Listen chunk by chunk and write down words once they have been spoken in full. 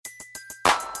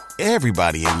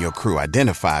Everybody in your crew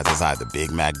identifies as either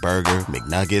Big Mac Burger,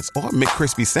 McNuggets, or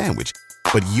McCrispy Sandwich.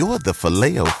 But you're the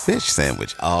Filet-O-Fish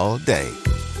Sandwich all day.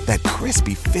 That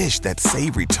crispy fish, that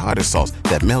savory tartar sauce,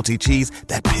 that melty cheese,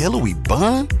 that pillowy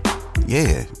bun.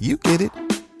 Yeah, you get it.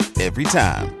 Every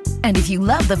time. And if you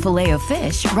love the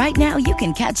Filet-O-Fish, right now you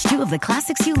can catch two of the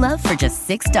classics you love for just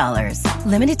 $6.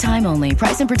 Limited time only.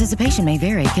 Price and participation may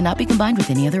vary. Cannot be combined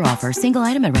with any other offer. Single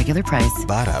item at regular price.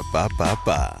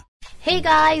 Ba-da-ba-ba-ba. Hey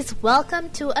guys, welcome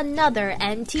to another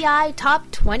MTI Top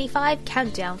 25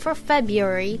 Countdown for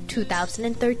February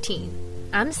 2013.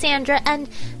 I'm Sandra, and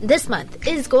this month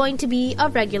is going to be a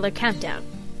regular countdown,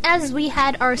 as we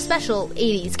had our special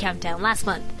 80s countdown last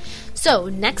month. So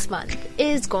next month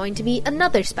is going to be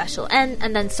another special,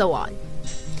 and then so on.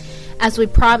 As we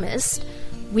promised,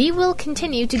 we will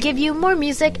continue to give you more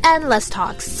music and less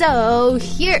talk. So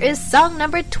here is song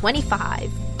number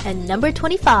 25. And number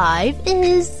 25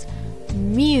 is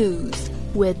Muse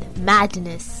with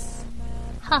Madness.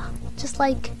 Just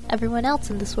like everyone else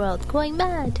in this world, going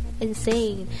mad,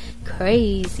 insane,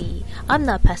 crazy. I'm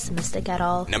not pessimistic at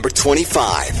all. Number 25.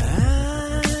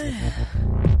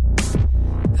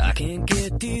 I can't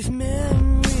get these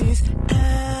memories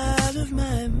out of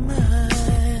my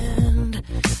mind,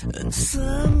 and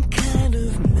some kind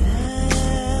of madness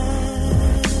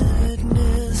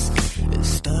has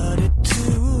started to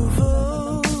evolve.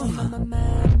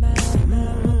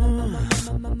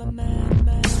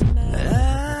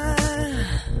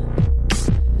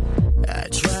 I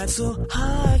tried so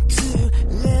hard to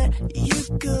let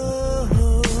you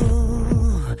go,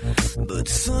 but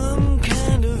some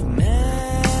kind of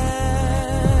madness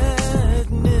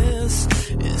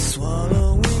is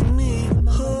swallowing me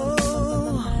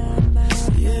whole.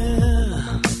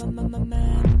 Yeah,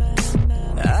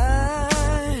 I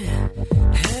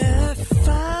have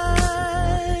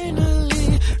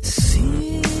finally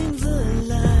seen the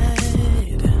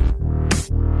light,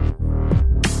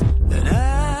 and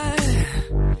I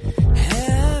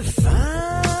have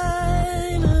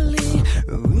finally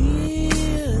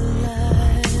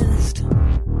realized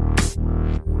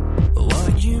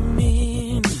what you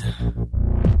mean.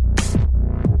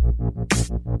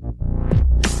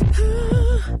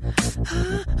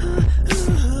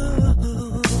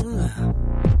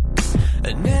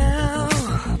 And now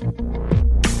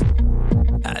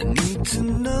I need to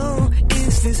know,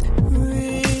 is this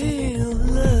real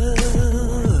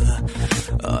love,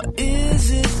 or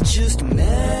is it just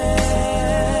madness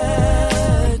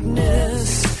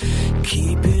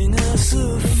keeping us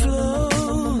afloat?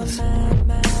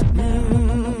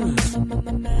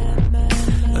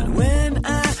 And when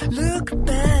I look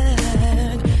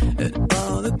back at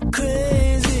all the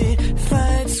crazy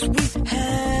fights we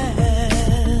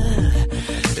had,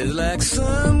 it's like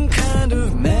some kind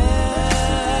of madness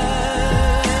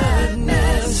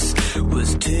was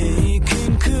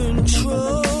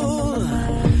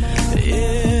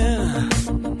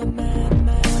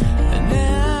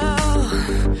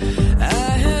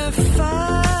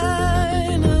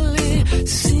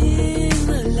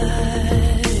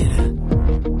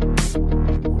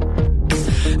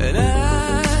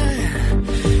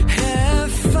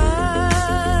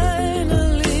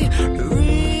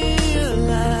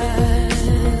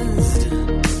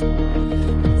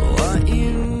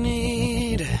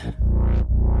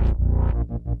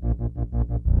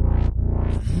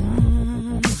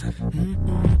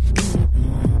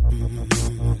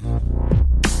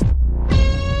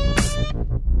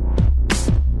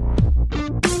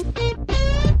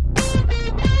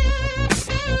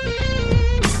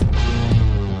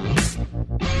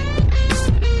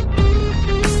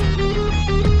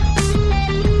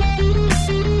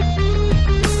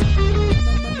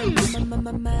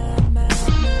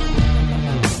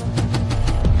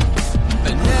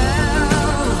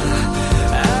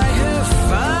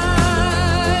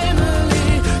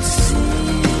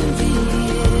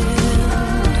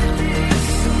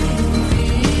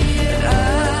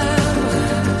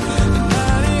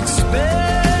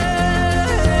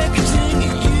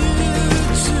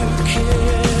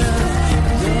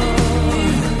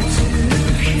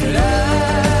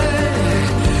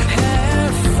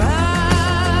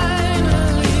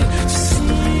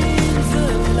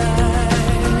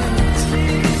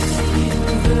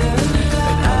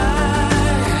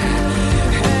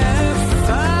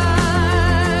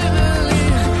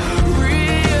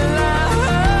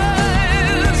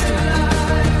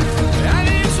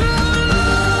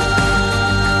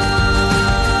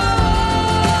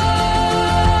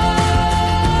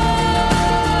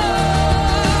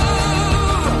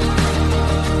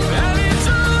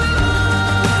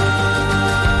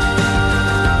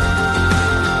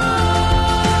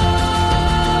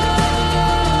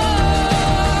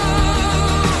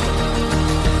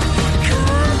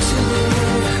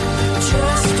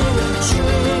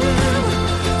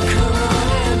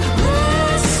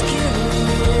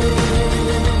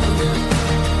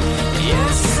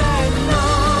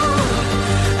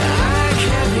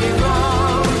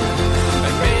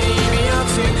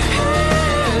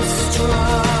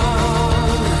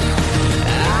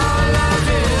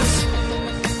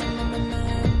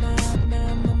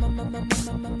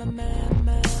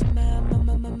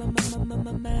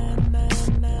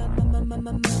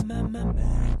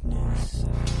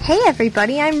Hey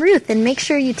everybody, I'm Ruth, and make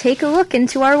sure you take a look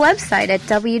into our website at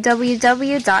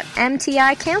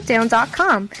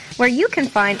www.mticountdown.com, where you can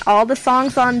find all the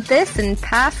songs on this and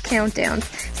past countdowns.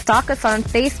 Stalk us on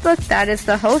Facebook, that is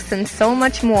the host, and so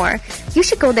much more. You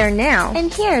should go there now.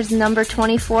 And here's number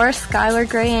 24, Skylar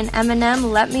Grey and Eminem,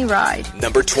 Let Me Ride.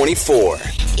 Number 24.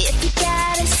 If you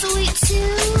got a sweet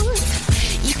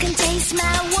tooth, you can taste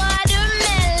my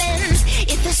watermelons.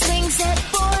 If there's things that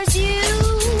bores you,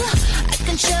 I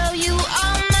can show you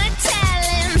all my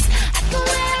talents. I can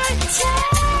wear a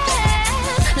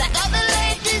tie like all the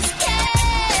ladies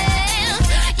can.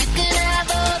 You can have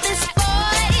all this,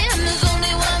 boy, and there's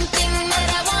only one thing that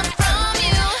I want from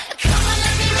you. Come on,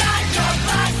 let me ride your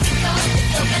bicycle. It's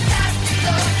so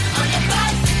fantastical on your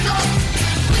bicycle.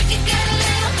 We could get a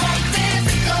little more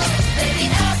physical, baby.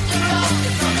 After all,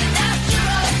 it's only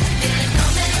natural. Feel it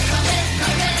coming, coming,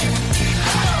 coming.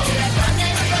 Oh, like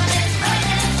running, running,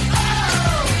 running.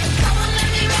 Oh, come on, let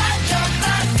me ride your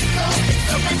bicycle. It's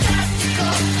so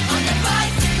fantastical on your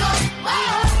bicycle.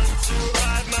 Whoa. To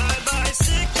ride my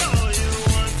bicycle, you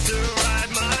want to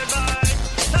ride my bike.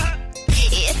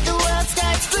 If the world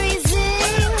starts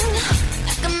freezing,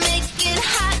 I can make it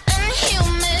hot and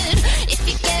humid. If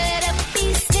you get a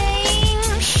bee sting,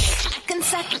 I can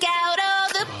suck out all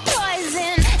the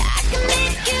poison. I can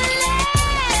make you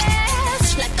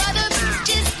last like other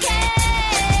bitches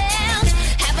can.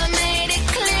 Have I made it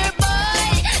clear, boy?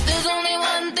 There's only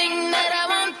one thing that I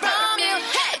want from you.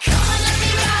 Hey, come on, let me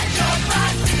ride your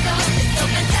bicycle. It's so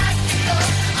fantastical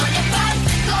on your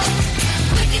bicycle.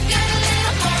 We could get a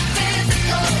little more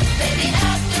physical, baby.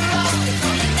 After all, it's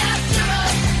only natural.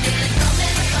 Feel it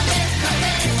coming, coming,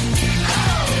 coming. Oh,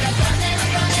 like running,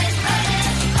 running, running.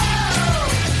 Oh,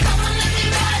 come on, let me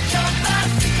ride your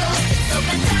bicycle. It's so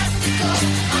fantastical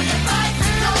on your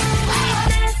bicycle.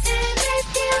 Dancing with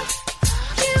you,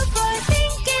 you boy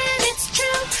thinking it's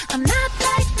true. I'm not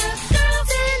like the girls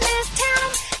in this town.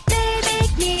 They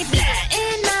make me bleed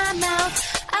in my mouth.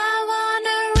 I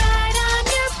wanna ride on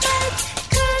your bike,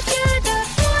 'cause you're the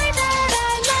boy that I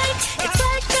like. It's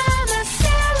like I'm a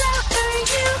sailor for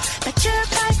you, but your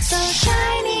bike's so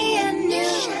shiny and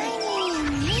new.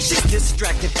 She's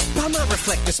distracted by my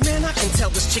reflectors. Man, I can tell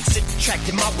this chick's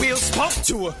attracted. My wheels spoke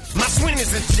to her. My swing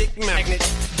is a chick magnet.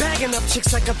 Bagging up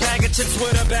chicks like a bag of chips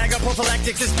with a bag of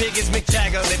prophylactics as big as Mick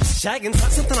Jagger. Lips shagging's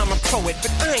not something I'm a pro at,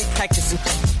 but I ain't practicing.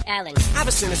 Alan. I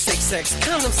was in a safe sex.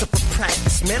 Condoms up for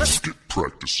practice. Man, I skip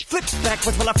practice. Flip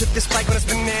backwards while I flip this bike when it's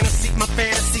banana seat. My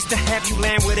fantasies to have you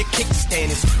land with a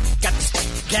kickstand is got this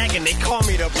gagging. They call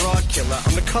me the broad killer.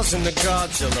 I'm the cousin to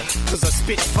Godzilla. 'Cause I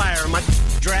spit fire, my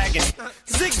dragon.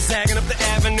 Zigzagging up the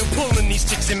avenue, pulling these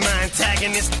chicks in my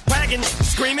antagonist wagon,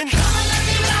 screaming. Come on, let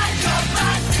me ride your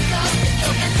bicycle. It's so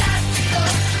fantastical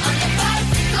on your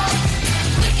bicycle.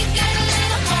 We can get a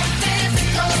little more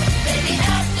physical, baby.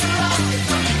 After all, it's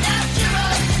only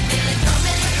natural. Feel it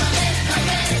coming, coming,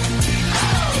 coming.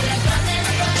 Oh, like running,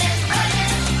 running,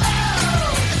 running. Oh,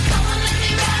 come on, let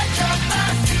me ride your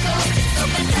bicycle. It's so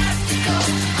fantastical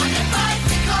on your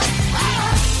bicycle. Whoa.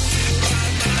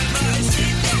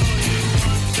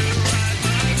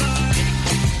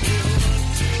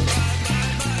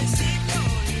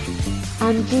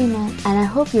 I'm Gina, and I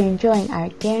hope you're enjoying our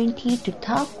guarantee to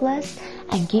talk less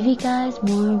and give you guys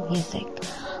more music.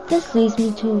 This leads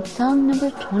me to song number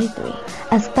 23.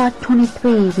 At spot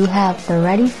 23, we have The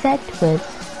Ready Set with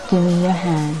Give Me Your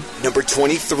Hand. Number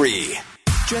 23.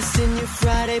 Dressed in your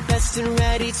Friday best and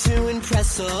ready to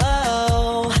impress.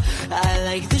 Oh, I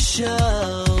like the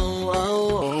show.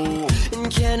 Oh, and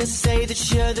can I say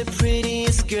that you're the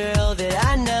prettiest girl that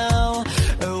I know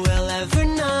or will ever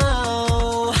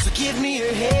know? So give me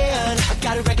your hand. I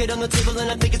got a record on the table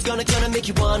and I think it's gonna make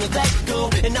you wanna let go.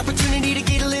 An opportunity to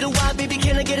get a little wild, baby.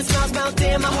 Can I get a smile, smile?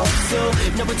 Damn, I hope so.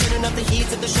 Now we're turning up the heat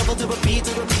to the shovel to repeat,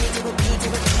 to repeat, to repeat, to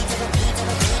repeat, to repeat, to repeat, to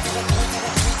repeat.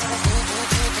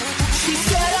 She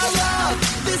said I love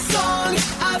this song,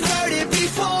 I've heard it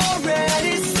before and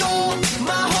it stole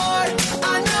my heart. I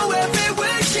know every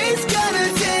word, she's gonna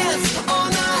dance all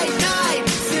night, night,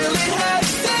 till it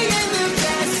hurts. Singing the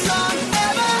best song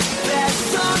ever, best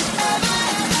song ever.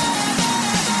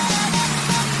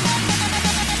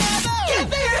 Give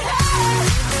me your hand.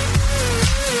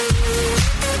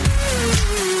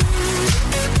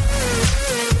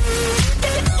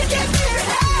 Give me your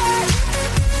hand.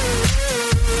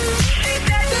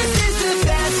 This is the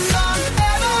best song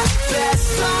ever, best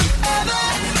song ever.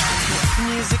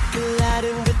 Music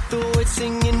colliding with the words,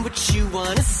 singing what you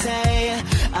wanna say.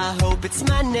 I hope it's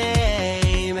my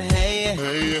name,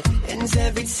 hey. And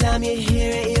every time you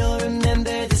hear it, you'll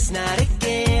remember this night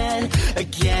again.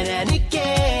 again and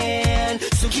again.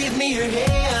 So give me your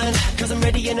hand, cause I'm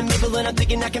ready and I'm able and I'm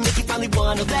thinking I can make you finally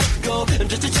wanna let go. And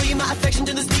just to show you my affection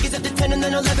to the speakers after 10 and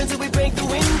then 11 till we break the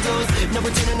windows. Now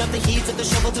we're turning up the heat, set the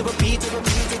shovel to repeat, to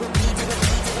repeat, to repeat, to repeat.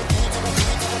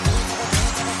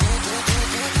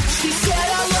 She said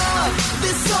I love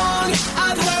this song,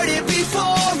 I've heard it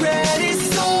before and it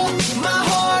stole my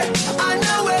heart. I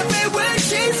know every word,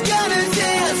 she's gonna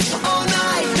dance all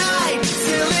night, night,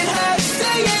 till it hurts,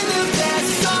 singing the best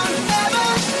song ever,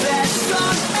 best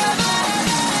song ever.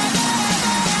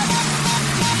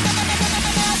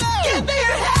 Give me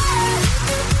your hand.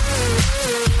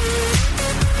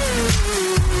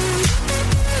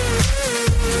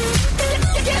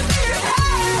 Give me your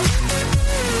hand.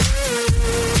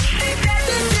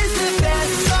 This is the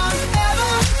best song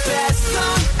ever, best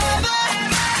song ever.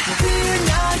 We're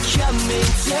not coming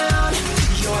down,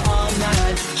 you're all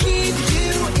mine. Keep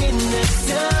you in the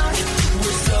sound.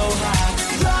 We're so high,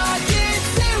 rocket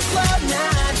to cloud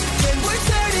nine. When we're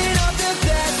turning up the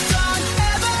best song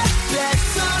ever, best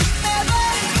song ever.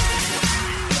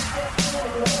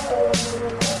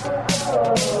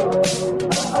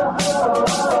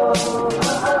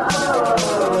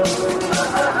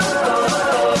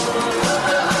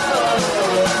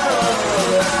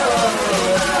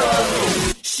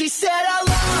 She said I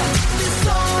love this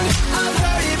song, I've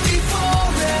heard it before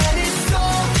and it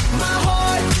stole my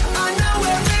heart. I know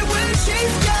every word,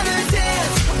 she's gonna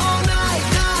dance all night,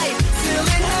 night, till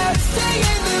it hurts,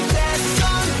 singing the best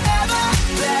song ever,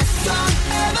 best song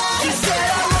ever. She said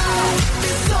I love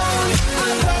this song,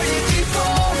 I've heard it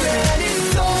before and it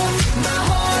stole my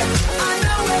heart. I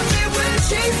know every word,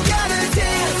 she's gonna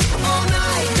dance all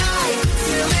night, night,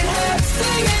 till it hurts,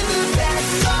 singing the best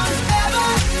song ever,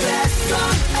 best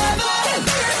song ever.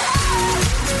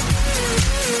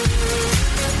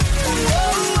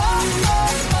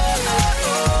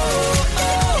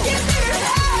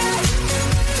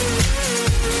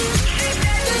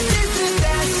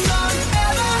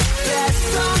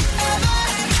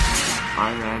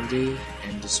 I'm Randy,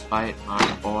 and despite my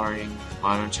boring,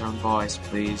 monotone voice,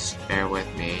 please bear with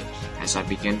me as I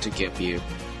begin to give you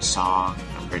song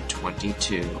number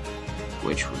 22,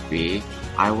 which would be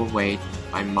I Will Wait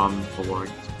by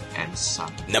Mumford and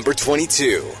Son. Number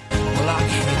 22. Well, I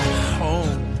came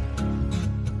home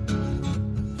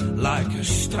like a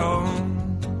stone,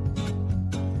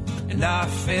 and I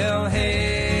fell heavy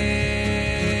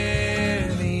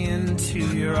into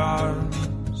your arms.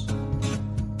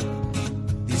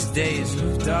 These days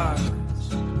of dark,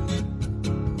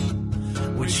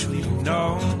 which we've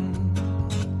known,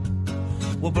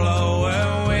 will blow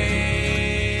away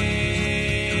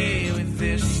with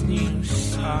this new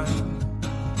sun.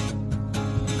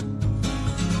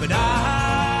 But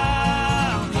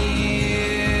I'll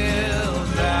kneel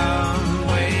down,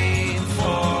 wait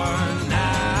for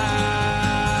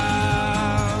now.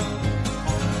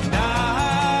 And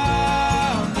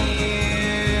I'll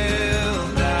kneel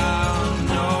down,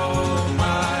 know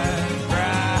my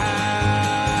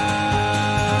ground.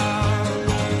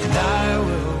 And I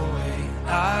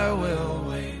will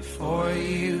wait for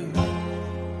you.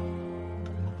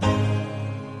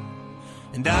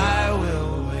 And I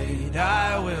will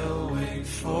wait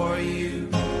for you.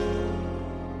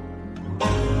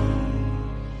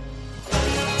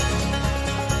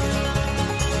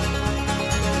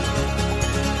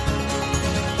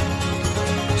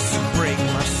 So break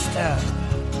my step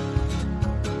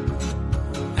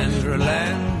and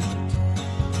relent.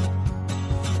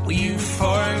 Well, you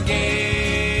forgave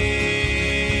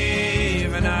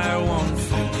and I won't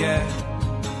forget.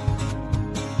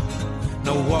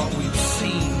 Know what we've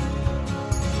seen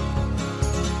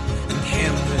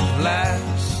him with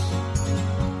less.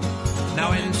 Now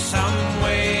in some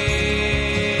way,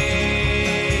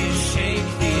 shake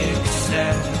the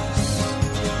excess.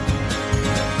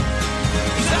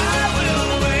 'Cause I will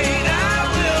wait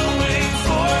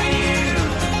for you.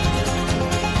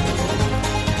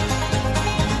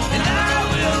 And I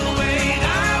will wait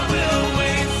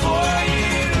for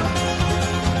you.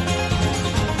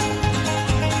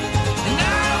 And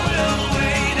I will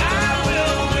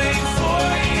wait for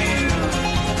you.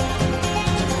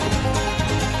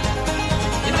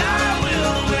 And I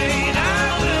will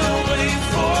wait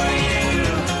for you.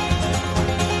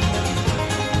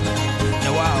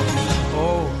 Now I'll be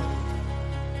bold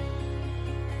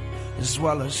as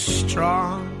well as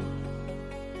strong,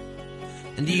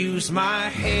 and use my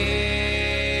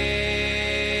head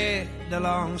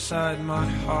alongside my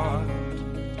heart.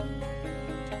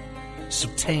 So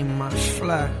tame my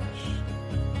flesh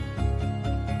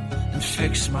and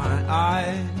fix my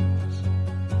eyes.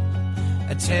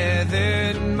 I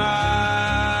tethered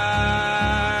my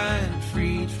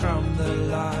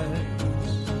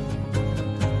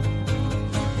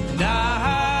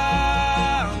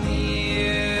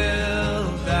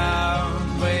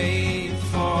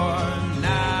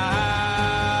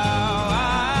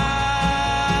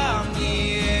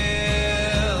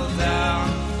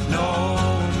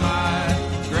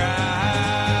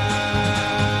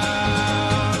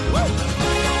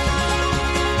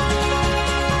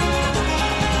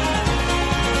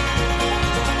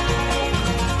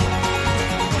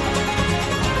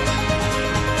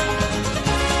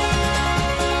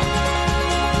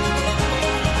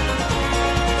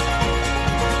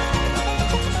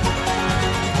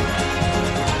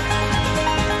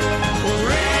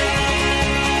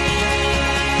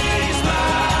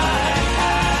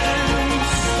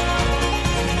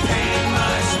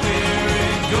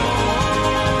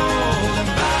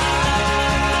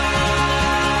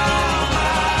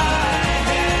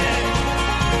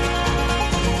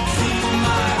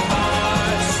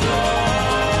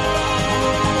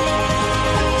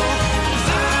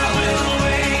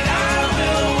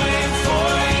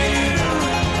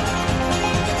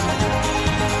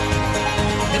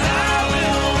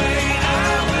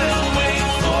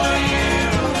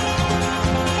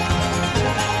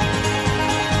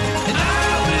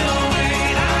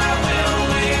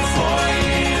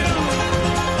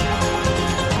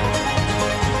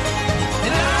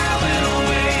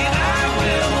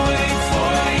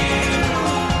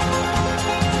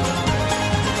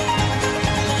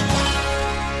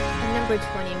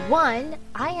one,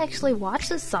 I actually watched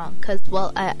this song because,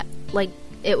 well,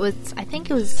 it was, I think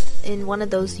it was in one of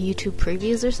those YouTube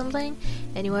previews or something.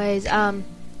 Anyways,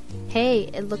 hey,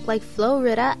 it looked like Flo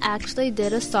Rida actually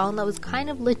did a song that was kind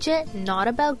of legit, not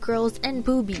about girls and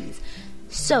boobies.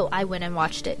 So I went and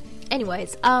watched it.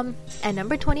 Anyways, at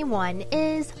number 21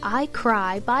 is I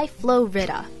Cry by Flo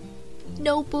Rida.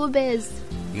 No boobies.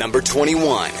 Number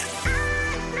 21.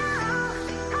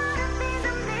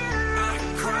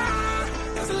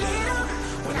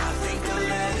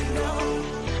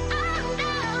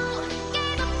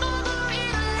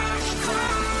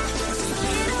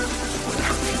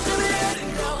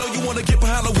 Wanna get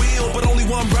behind the wheel, but only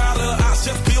one rider. I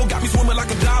just feel got me swimming like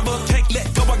a diver. Can't let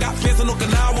go, I got fans in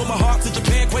Okinawa. My heart to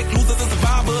Japan, quake losers and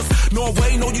survivors.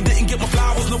 Norway, no, you didn't get my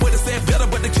flowers. No way to say it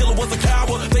better, but the killer was a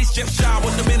coward. Face just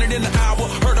showered, a minute in the hour.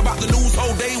 Heard about the news,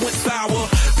 whole day went sour.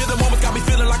 Feel the moment got me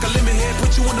feeling like a lemon head.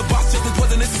 Put you in the box, just as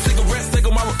wasn't this a cigarette. Take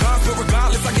on my regards, but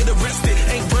regardless, I get arrested.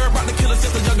 Ain't worried about the killer,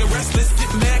 just a young and restless. Get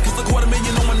mad, cause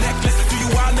 $250,000 on my necklace. Do you,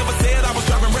 I never said I was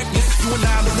driving reckless. You and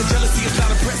I know the jealousy is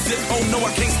not impressive. Oh no,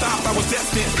 I can't stop, I was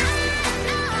destined.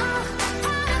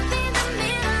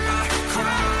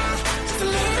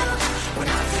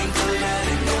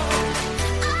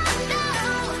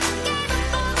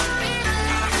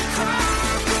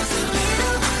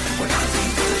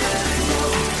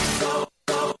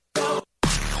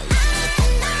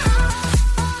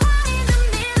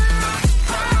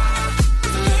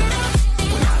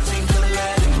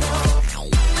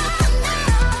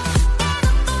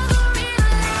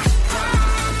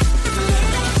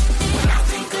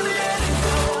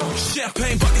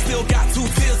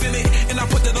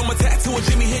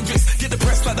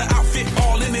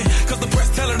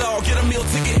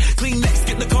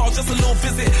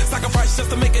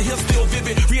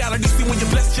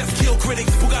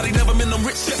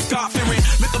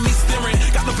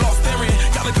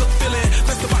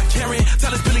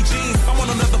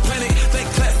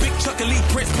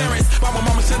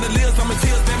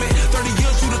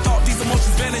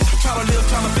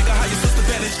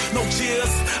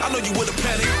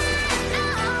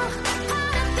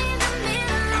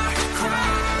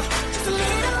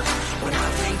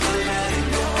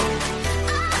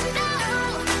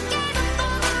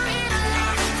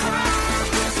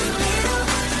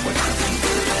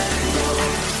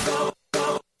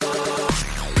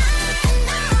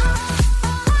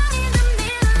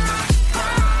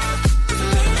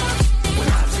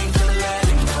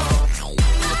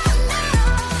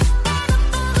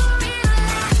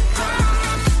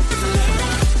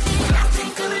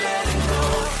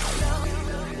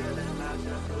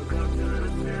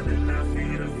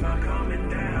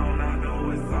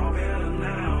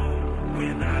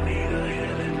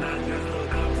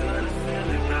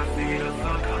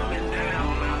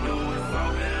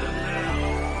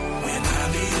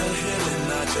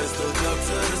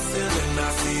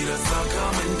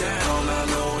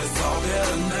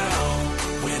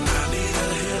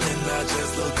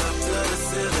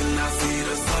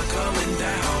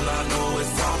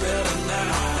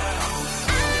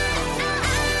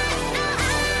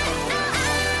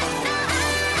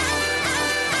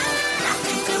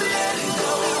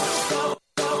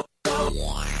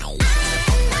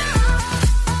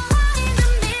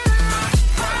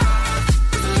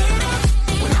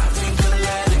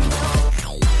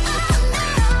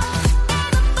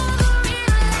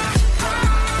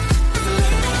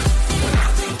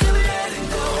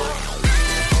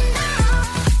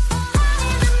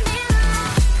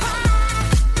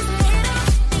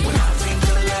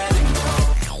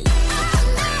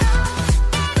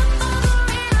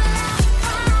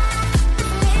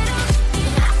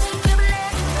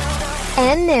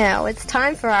 And now it's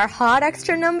time for our Hot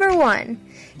Extra number 1.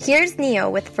 Here's Neo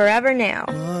with Forever Now.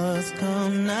 Was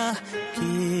gonna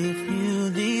give you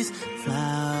these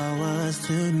flowers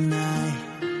tonight.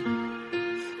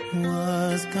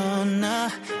 Was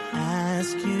gonna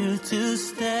ask you to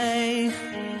stay.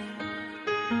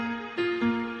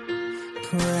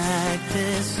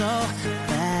 Practice so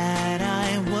that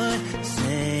I would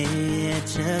say it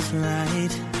just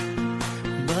right.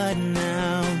 But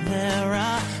now there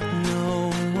are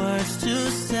no words to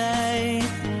say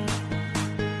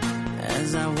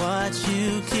as I watch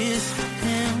you kiss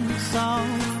him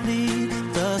softly,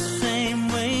 the same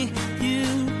way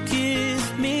you kiss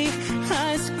me.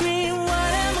 I scream,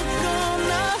 what am I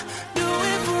gonna do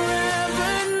it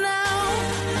forever now?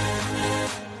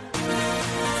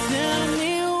 Tell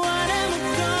me, what am I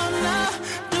gonna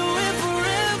do it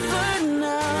forever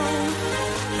now?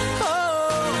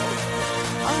 Oh.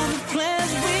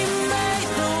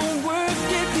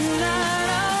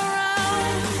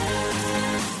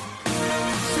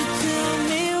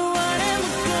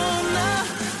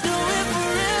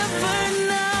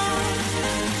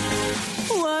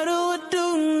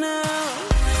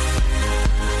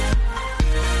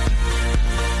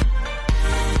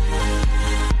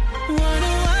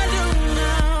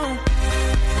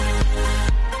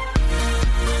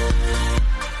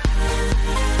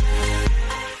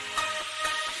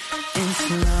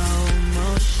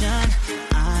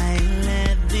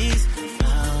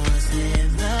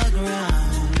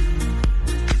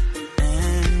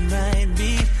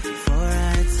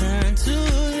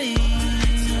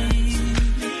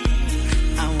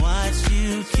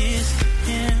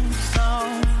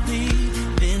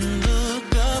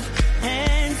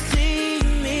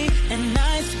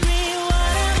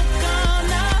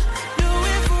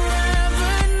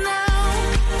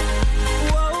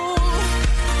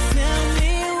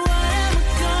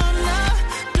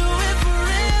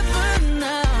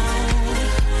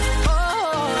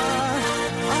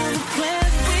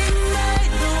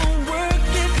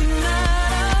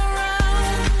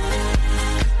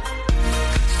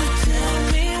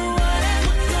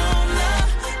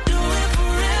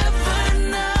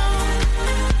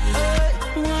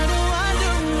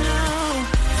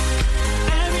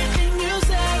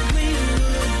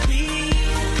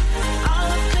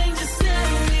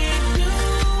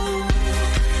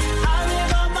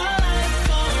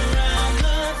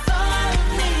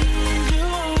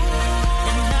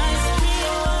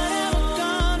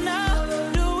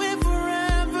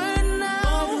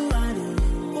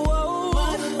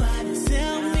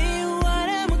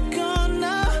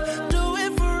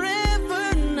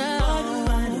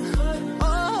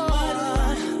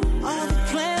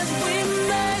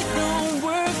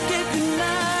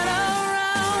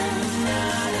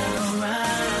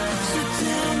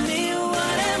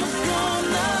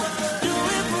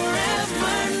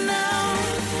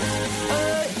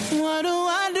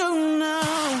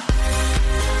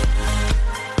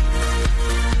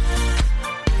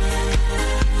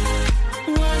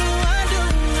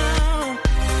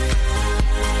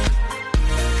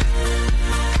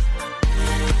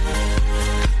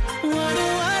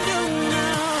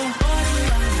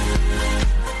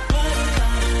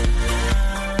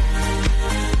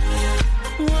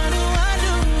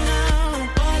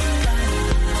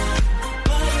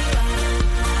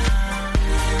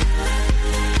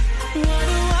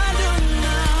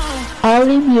 All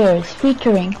in Yours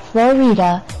featuring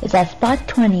Florida is at spot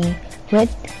 20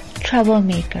 with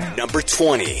Troublemaker. Number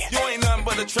 20. You ain't nothing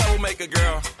but a troublemaker,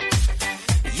 girl.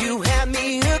 You had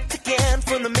me hooked again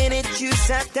from the minute you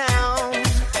sat down.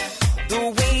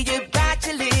 The way you bite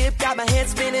your lip got my head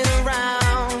spinning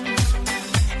around.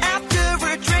 After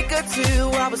a drink or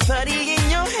two, I was putty in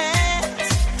your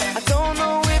hands. I don't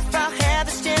know if I'll have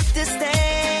the strength to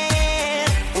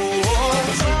stand.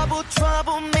 Oh,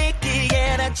 troublemaker,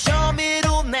 yeah, that's your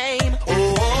middle name.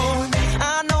 Oh,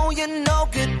 I know you're no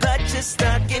good, but you're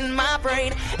stuck in my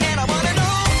brain. And I wanna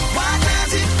know, why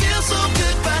does it feel so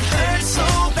good but hurt so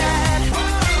bad?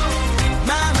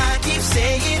 My mind keeps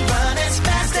saying run as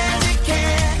fast as it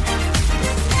can.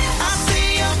 I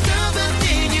say I'm done, but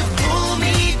then you pull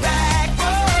me back.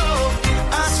 Oh,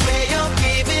 I swear you're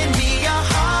giving me a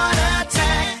heart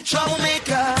attack.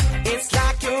 Troublemaker, it's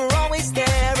like you're always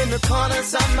there in the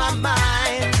corners of my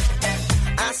mind.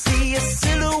 I see a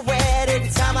silhouette every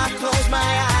time I close my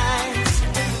eyes.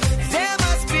 There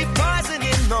must be poison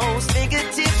in those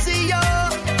fingertips of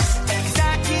yours, 'cause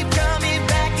I keep coming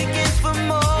back again for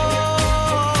more.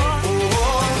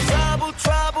 Oh,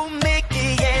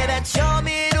 troublemaker, yeah, that's your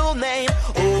middle name.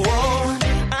 Oh,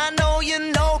 I know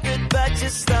you're no good, but you're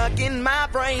stuck in my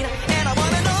brain. And I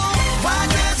wanna know, why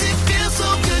does it feel so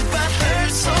good but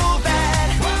hurt so bad?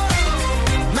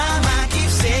 My mind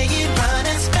keeps saying run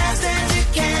as fast as you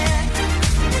can.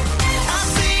 I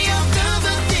say I'm done,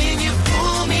 but then you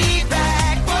pull me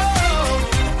back. Whoa,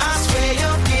 I swear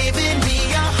you're giving me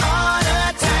a heart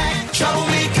attack.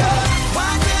 Troublemaker,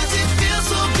 why does it feel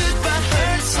so good but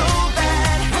hurt so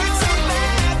bad?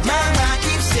 My mind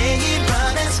keeps saying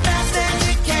run as fast as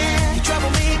you can. You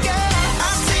troublemaker,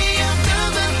 I say I'm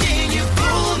done, but then you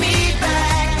pull me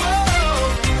back. Whoa,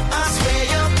 I swear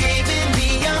you're giving me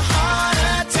a heart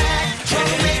attack.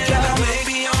 Troublemaker. Yeah,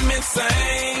 maybe I'm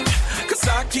insane, 'cause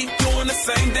I keep doing the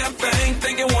same damn thing,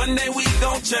 thinking one day we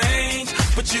gon' change.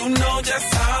 But you know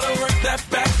just how to work that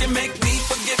back and make me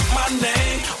forget my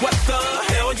name. What the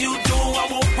hell you do, I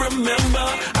won't remember.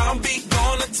 I'll be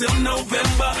gone until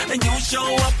November, and you show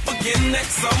up again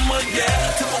next summer,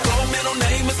 yeah. Typical middle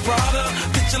name is Prada.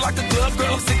 Picture like a glove,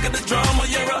 girl, I'm sick of the drama.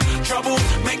 You're a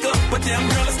troublemaker, but damn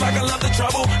girl, it's like I love the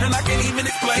trouble, and I can't even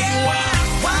explain why.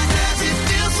 Why does it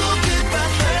feel so good but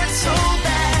hurt so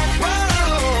bad?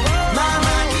 My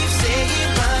mind keeps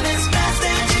saying run as fast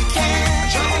as you can.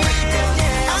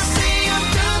 I say I'm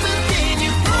done, but then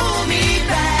you pull me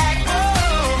back.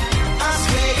 Oh, I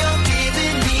swear you're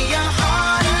giving me a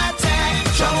heart attack.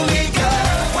 Troublemaker,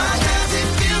 why does it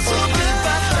feel so good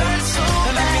but hurt so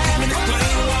bad?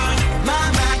 My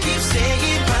mind keeps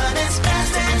saying run as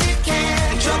fast as you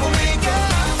can. Troublemaker,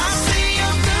 I say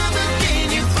I'm done, but then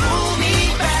you pull me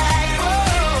back.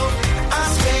 Oh, I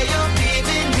swear you're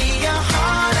giving me a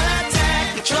heart attack.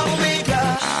 Troublemaker.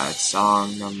 At song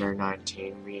number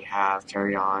 19, we have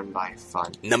Carry On by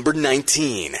Fun. Number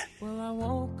 19. Well, I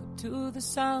woke up to the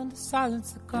sound of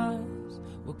silence. The cars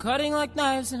were cutting like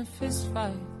knives in a fist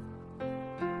fight.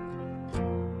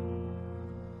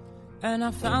 And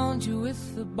I found you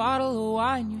with a bottle of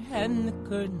wine, your head in the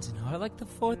curtains, and heart like the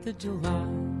 4th of July.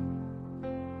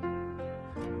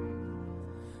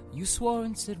 You swore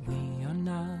and said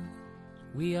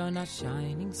we are not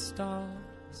shining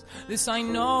stars. This I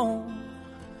know,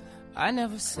 I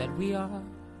never said we are.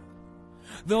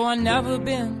 Though I've never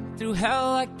been through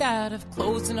hell like that, I've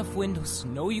closed enough windows to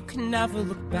know you can never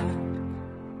look back.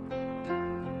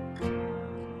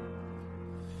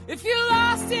 If you're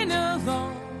lost and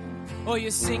alone, or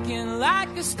you're sinking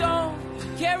like a stone,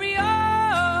 carry on.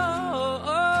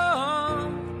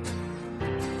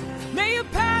 May your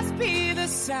past be the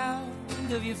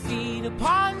sound of your feet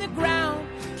upon the ground.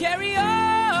 Carry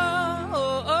on.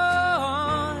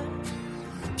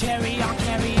 Carry on,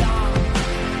 carry on.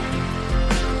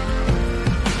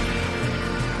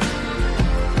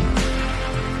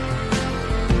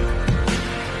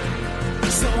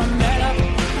 So I met up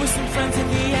with some friends at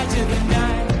the edge of the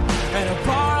night at a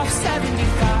bar off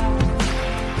 75.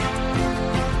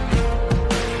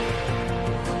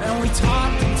 And we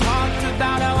talked and talked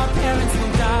about how our parents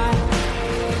will die,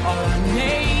 all our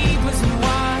neighbors and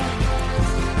why.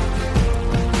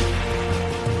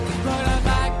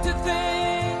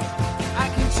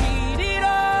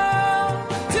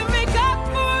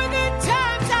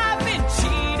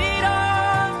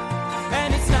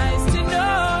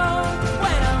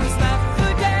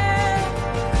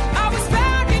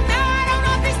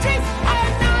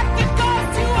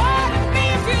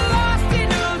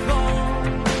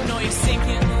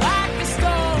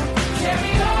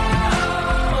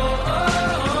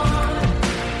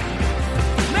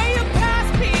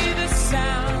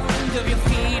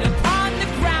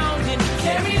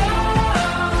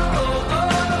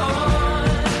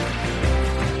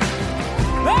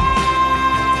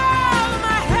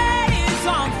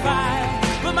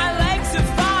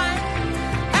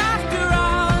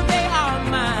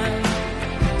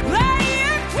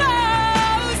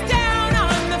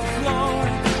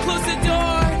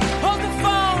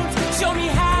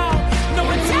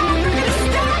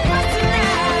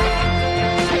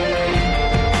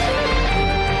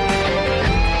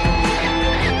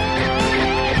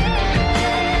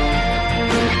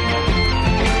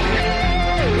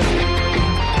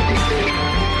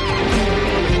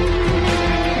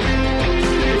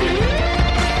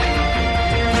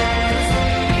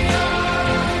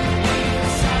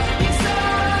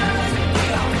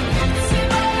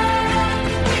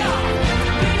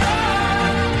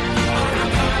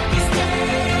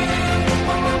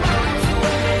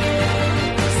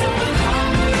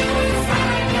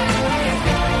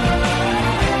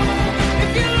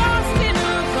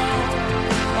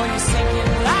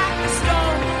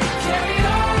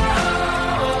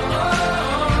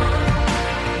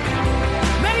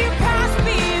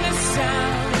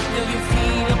 Still your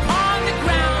feet upon the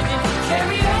ground and you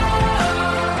carry on.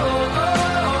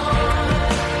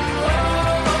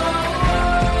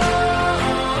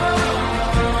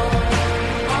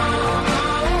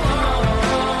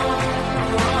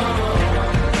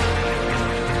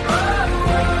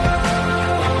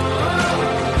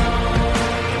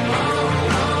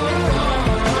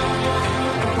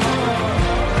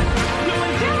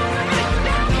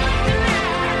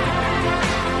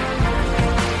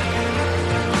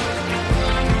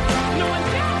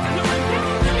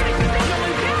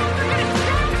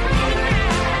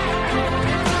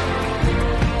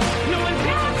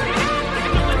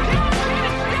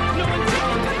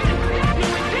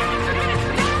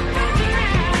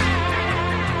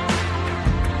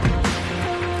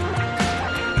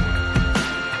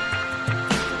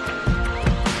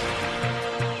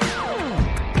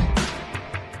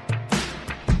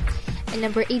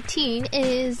 Number 18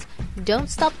 is Don't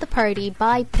Stop the Party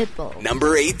by Pitbull.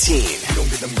 Number 18. You don't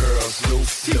get them girls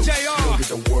loose, loose. You don't get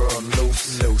the world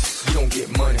loose, loose. You don't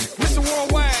get money, Mr.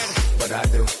 Worldwide. but I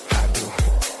do, I do.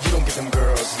 You don't get them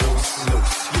girls loose,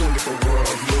 loose. You don't get the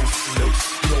world loose, loose.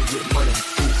 You don't get money,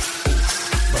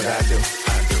 but I do,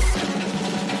 I do.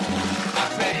 I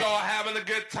bet y'all having a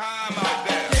good time out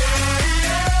there.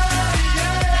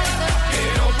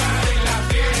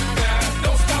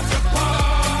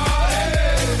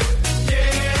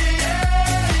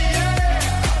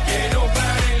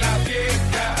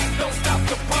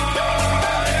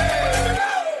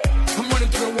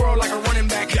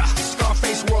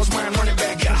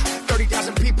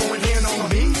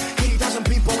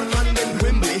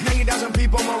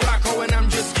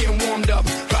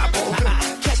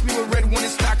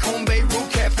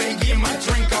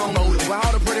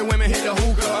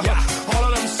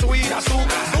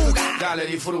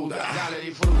 Fruta.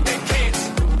 They can't,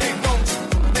 they won't,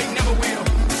 they never will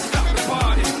stop the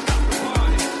party.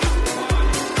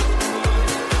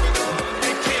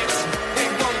 They can't, they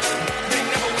won't, they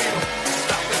never will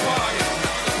stop the party.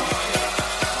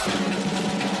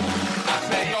 I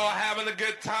bet y'all having a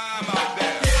good time out there.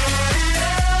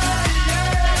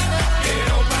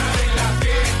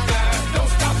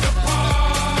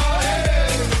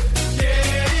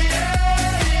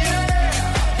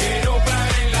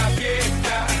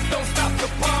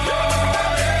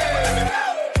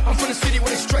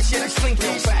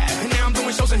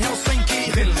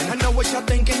 Y'all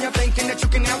thinking that you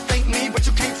can outthink me, but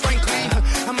you can't, frankly.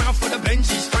 I'm out for the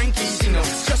Benjis, Frankies, you know.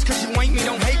 Just cause you ain't me,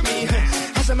 don't hate me.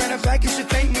 As a matter of fact, you should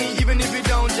thank me, even if you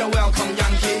don't. You're welcome,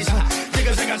 Yankees.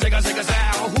 Zigga, zigga, zigga, zigga,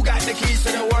 zow. Who got the keys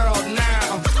to the world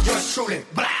now? Yours truly.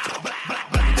 Blah, blah, blah,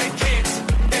 blah. They can't,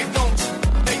 they won't,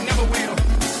 they never will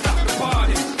stop the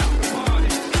party.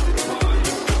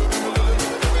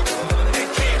 They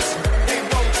can't, they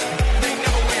won't, they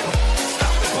never will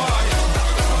stop the party.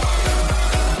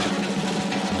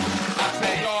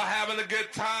 Having a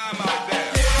good time out there.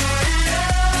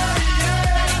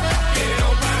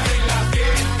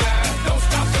 Don't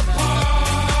stop the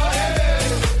party.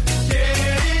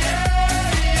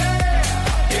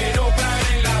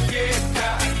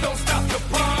 Don't stop the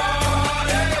party.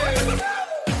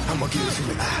 I'ma give it to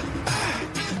you,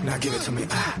 now give it to me,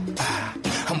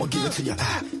 I'ma give it to you,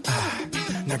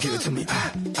 now give it to me,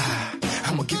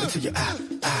 I'ma give it to you,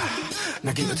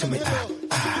 now give it to me,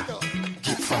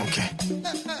 get funky.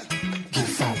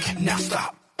 Now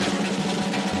stop. I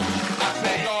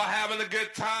bet y'all having a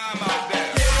good time out there.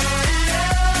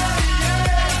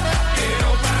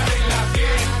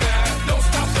 Don't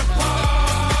stop the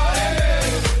party.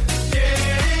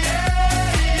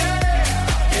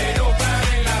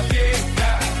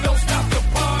 Don't stop the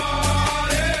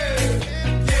party.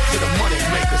 To the money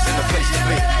makers in the place to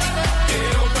be.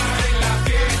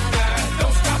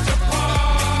 Don't stop the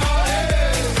party.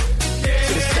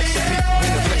 To the sexy people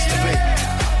in the place to be.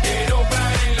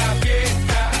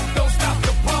 Don't stop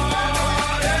the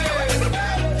party.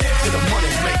 To the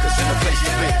money makers in the place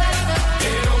to be.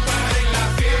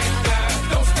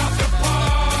 Don't stop the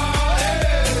party.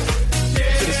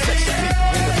 To the sexy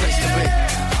people in the place to be.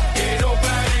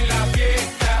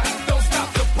 Don't stop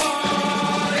the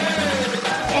party.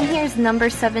 And here's number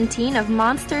 17 of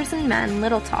Monsters and Men,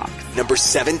 Little Talks. Number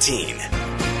 17.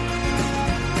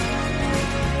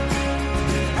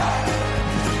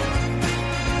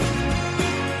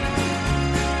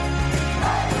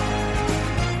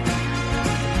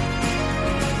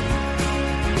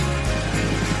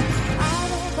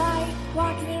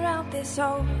 this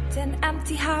old and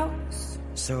empty house.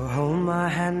 So hold my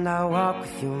hand, I'll walk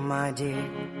with you, my dear.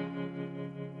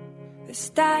 The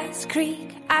stars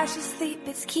creak, I should sleep,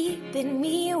 it's keeping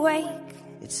me awake.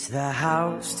 It's the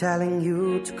house telling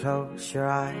you to close your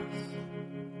eyes.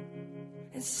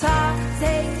 And some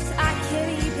days I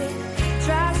can't even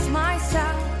trust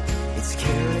myself. It's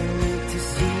killing me to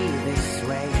see this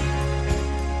way.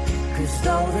 'Cause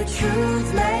though the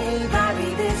truth may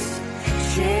vary, this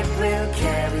ship will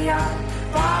carry our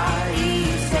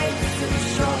bodies safe to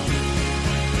shore.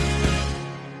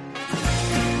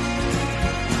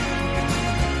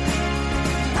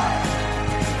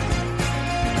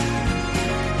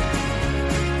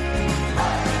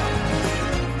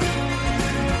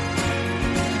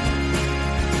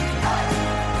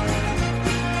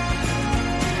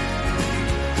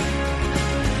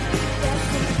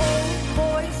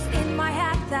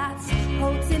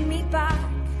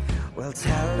 Well,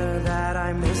 tell her that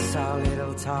I miss our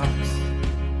little talks.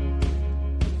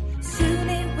 Soon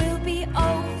it will be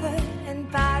over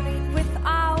and buried with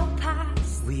our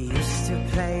past. We used to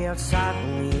play outside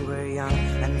when we were young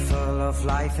and full of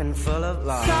life and full of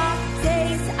love. Some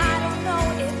days I don't know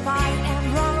if I am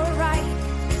wrong or right.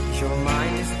 Your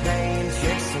mind is playing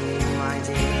tricks on you, my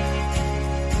dear.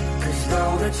 'Cause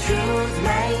though the truth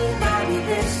may vary,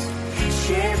 this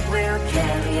ship will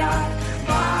carry our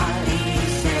bodies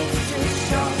safe to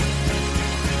shore.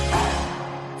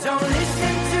 Don't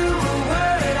listen to a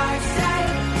word I say.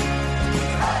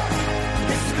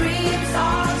 The screams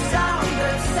all sound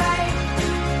the same.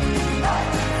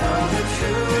 Though the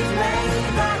truth may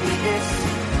vary, this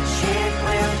ship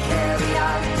will carry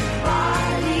our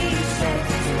bodies safe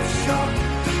to shore.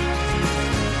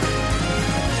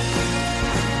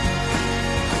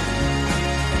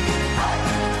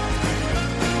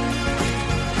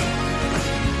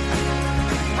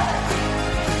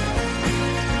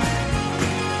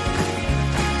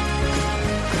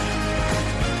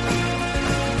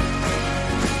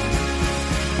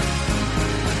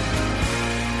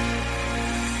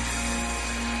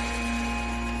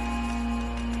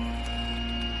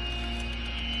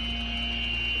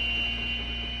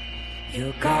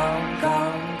 You're gone,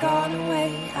 gone, gone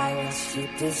away. I watched you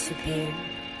disappear.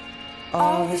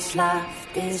 All that's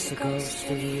left is a ghost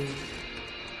of you.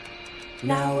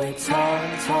 Now we're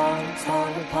torn, torn,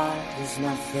 torn apart. There's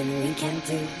nothing we can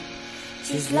do.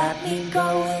 Just let me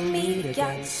go, we'll meet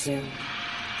again soon.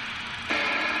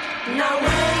 Now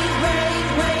wait, wait,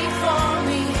 wait for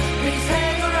me. Please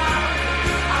hang around.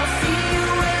 I'll see you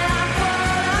when I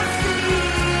wanna see.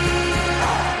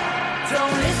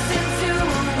 Don't listen to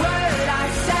a word I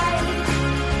say.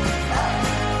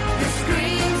 The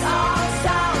screams all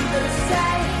sound the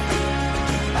same.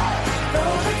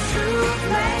 Though the truth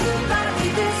may vary,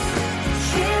 this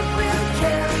ship will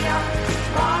carry our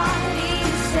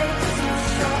bodies safe to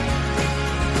shore.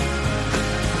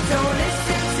 Don't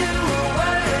listen to a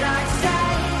word I say.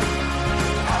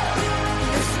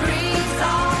 The screams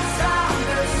all sound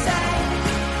the same.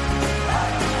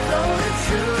 Though the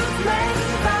truth may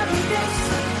vary, this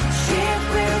ship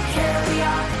will carry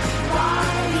our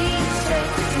bodies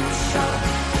safe to shore.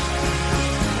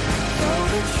 Though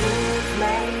the truth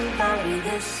may vary,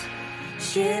 this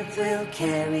ship will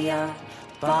carry our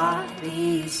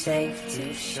bodies safe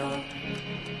to shore.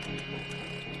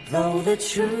 Though the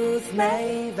truth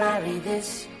may vary,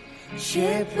 this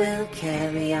ship will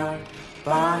carry our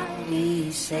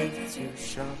bodies safe to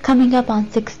shore. Coming up on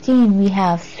 16, we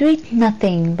have Sweet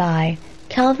Nothing by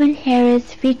Calvin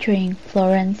Harris featuring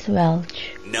Florence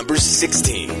Welch. Number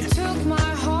 16. Took my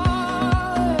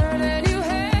heart and you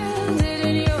held it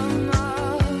in your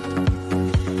mouth.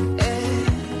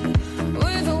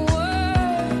 With a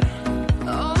word,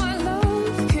 all my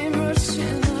love came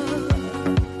rushing up.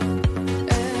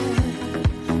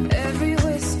 Every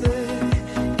whisper,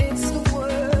 it's the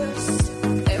worst.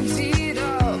 Emptied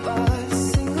out by a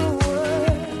single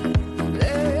word.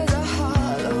 There is a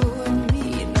hollow in me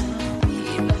now.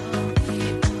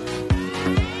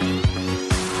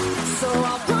 So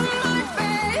I'll put my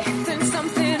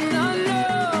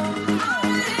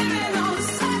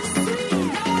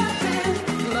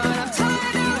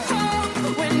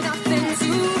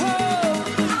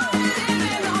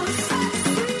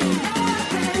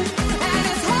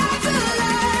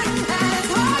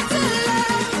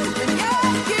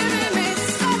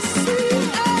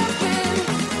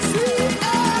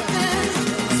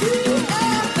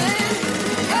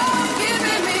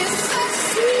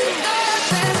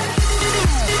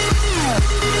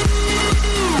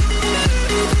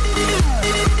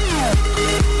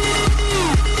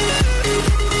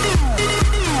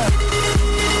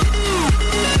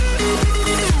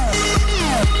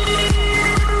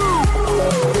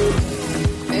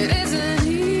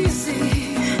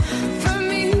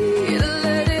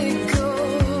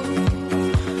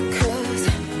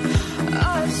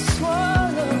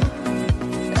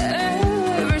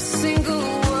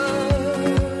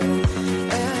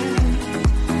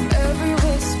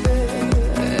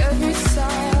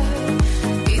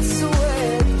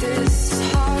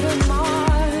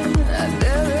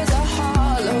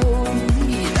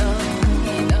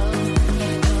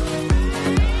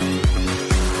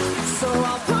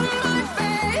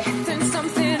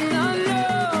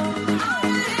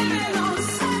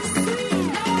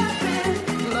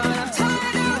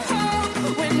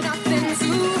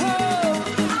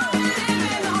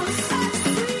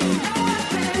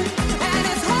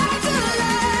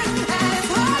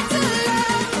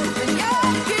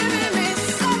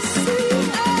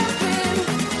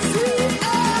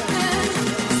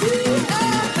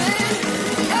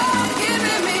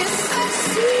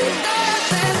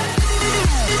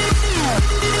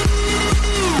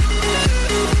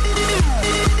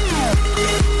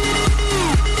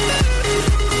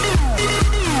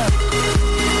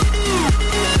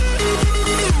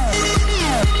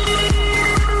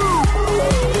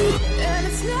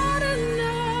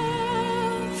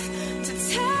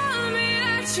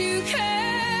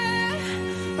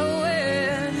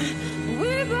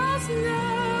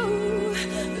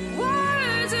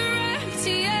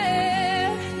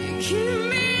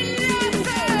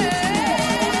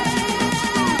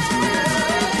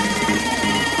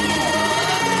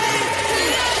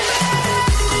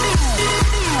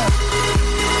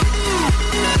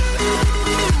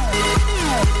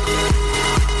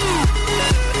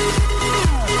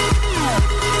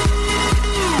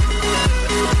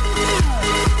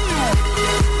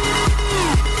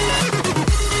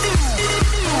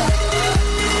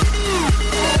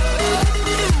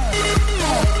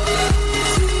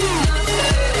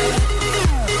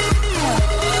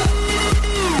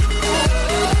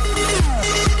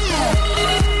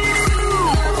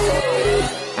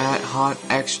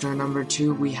After number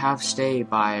 2, we have Stay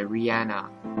by Rihanna.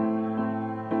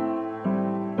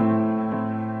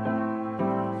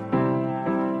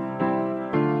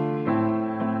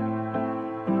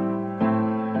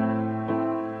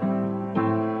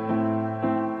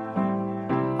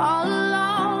 All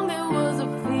along it was a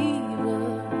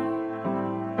fever,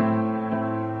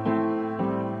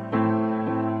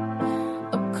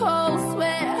 a cold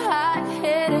sweat,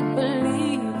 hot-headed believer.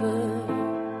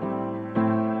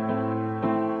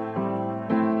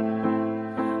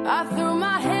 I threw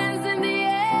my hands in the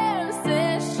air and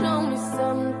said, show me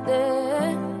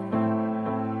something.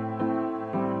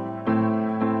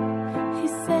 He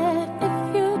said,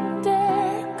 if you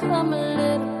dare, come a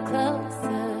little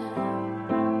closer.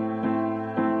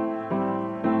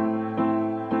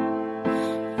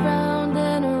 Round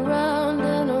and around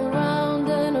and around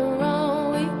and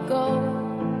around we go.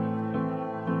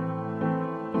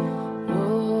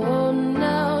 Oh,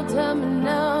 now, tell me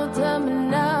now, tell me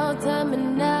now, tell me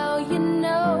now, you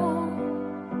know.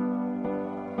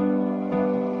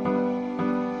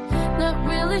 Not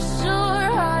really sure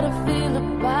how to feel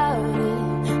about it.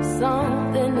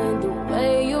 Something in the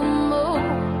way you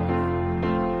move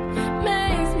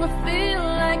makes me feel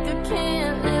like I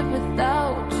can't live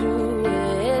without you.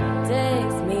 It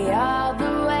takes me all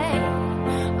the way.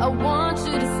 I want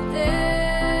you to stay.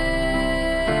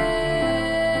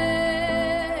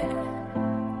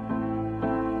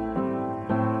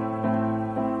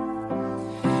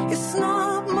 It's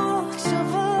not much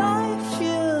of a life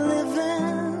you're living.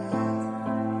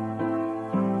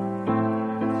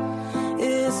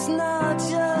 It's not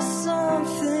just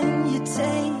something you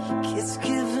take, it's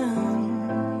given.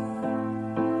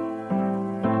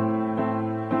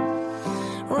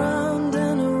 Round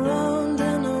and around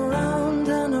and around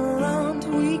and around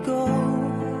we go.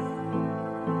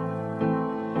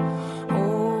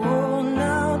 Oh,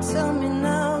 now tell me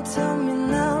now, tell me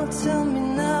now, tell me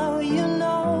now, you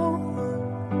know.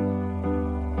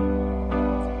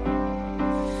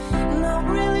 Not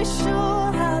really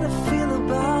sure how to feel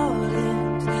about it.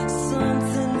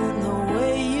 Something in the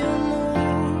way you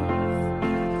move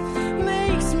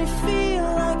makes me feel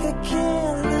like I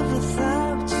can't live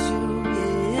without you.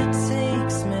 It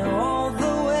takes me all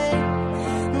the way,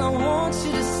 and I want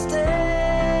you to stay.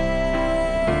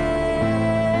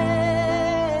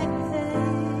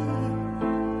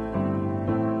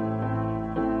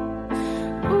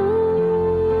 Ooh,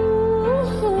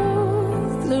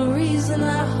 the reason I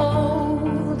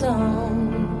hold on.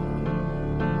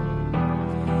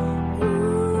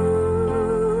 Ooh,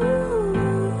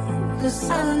 'cause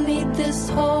I need this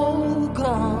whole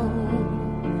gone.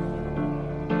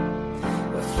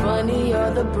 Funny,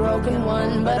 you're the broken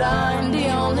one, but I'm the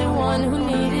only one who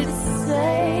needed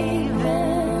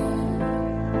saving.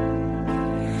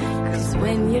 'Cause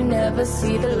when you never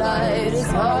see the light,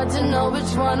 it's hard to know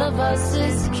which one of us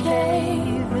is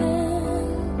caving.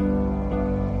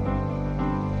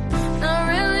 Not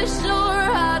really sure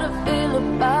how to feel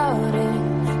about it.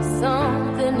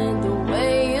 Something in the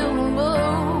way you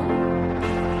move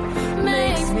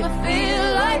makes me feel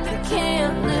like I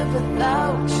can't live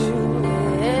without you.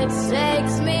 It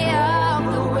takes me out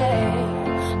the way.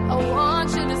 I want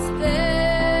you to stay.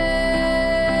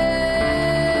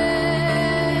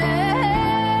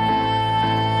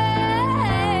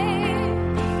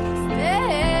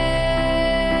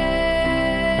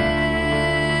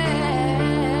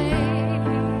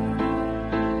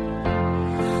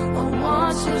 I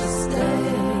want you to stay.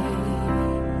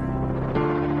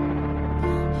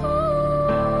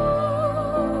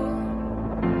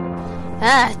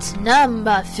 At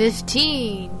number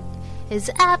 15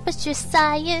 is Aperture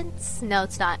Science. No,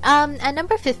 it's not. At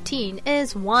number 15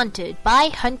 is Wanted by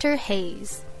Hunter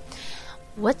Hayes.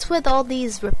 What's with all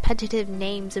these repetitive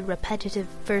names and repetitive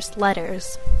first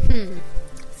letters?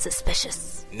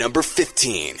 Suspicious. Number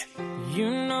 15. You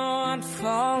know I'd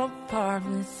fall apart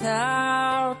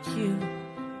without you.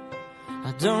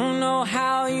 I don't know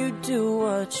how you do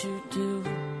what you do.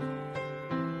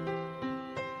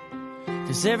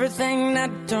 'Cause everything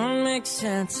that don't make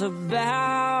sense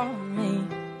about me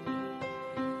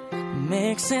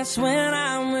makes sense when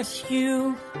I'm with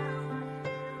you.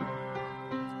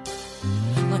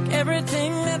 Like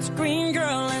everything that's green,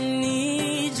 girl, I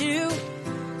need you.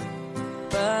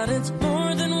 But it's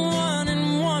more than one and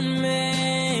one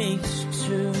makes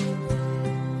two.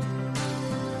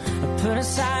 I put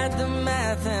aside the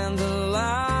math and the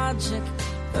logic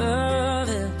of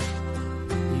it.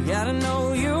 You gotta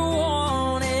know you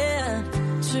want it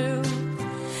too.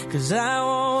 'Cause I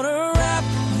wanna wrap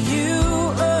you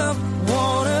up,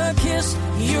 wanna kiss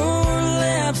your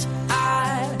lips.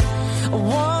 I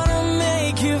wanna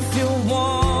make you feel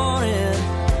warm.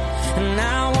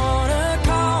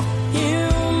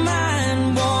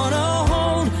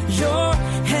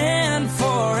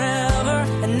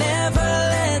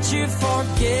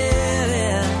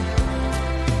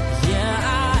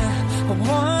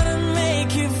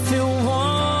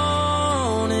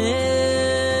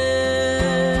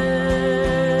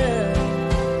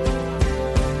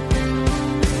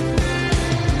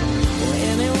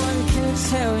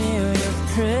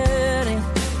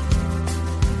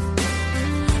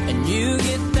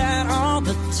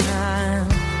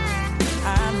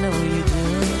 know you do.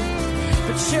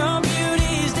 But your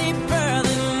beauty's deeper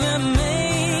than the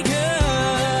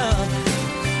makeup,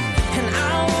 and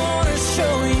I wanna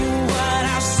show you what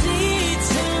I see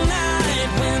tonight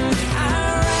when I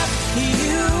wrap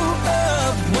you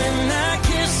up, when I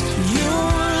kiss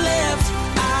your left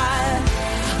eye.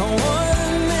 I wanna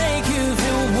make you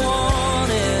feel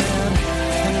wanted,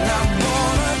 and I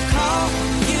wanna call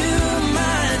you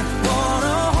mine,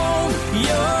 wanna hold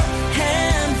your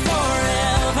hand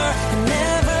forever and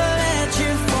never let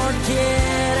you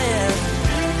forget it.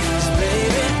 'Cause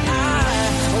baby, I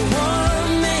wanna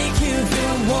make you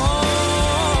feel wanted.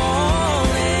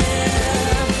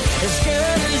 As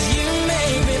good as you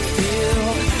make me feel,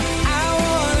 I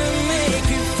wanna make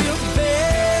you feel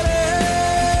better.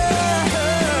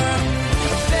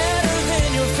 Better than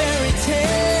your fairy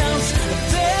tales,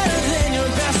 better than your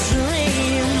best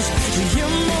dreams.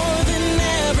 You're more than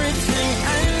everything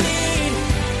I need.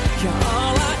 You're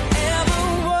all I ever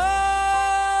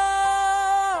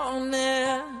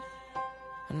wanted,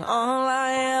 and all I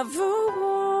ever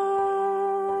wanted.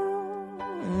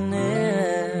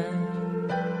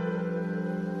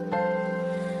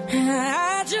 And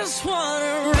I just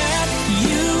wanna wrap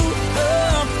you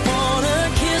up, wanna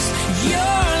kiss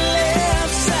your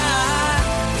left side.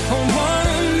 I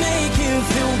wanna make you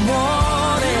feel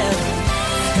wanted,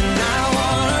 and I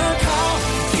wanna call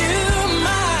you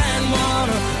mine,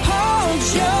 wanna hold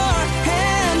your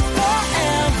hand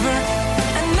forever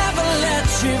and never let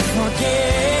you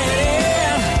forget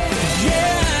it.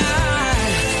 Yeah,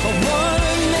 I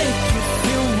wanna make you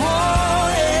feel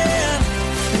wanted,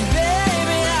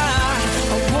 baby.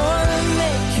 I wanna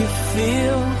make you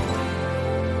feel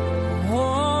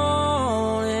wanted.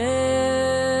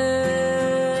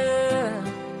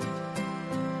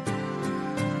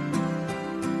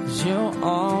 'Cause you'll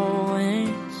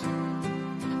always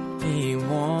be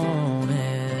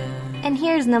wanted. And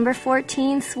here's number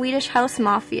 14, Swedish House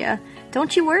Mafia.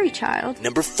 Don't you worry, child.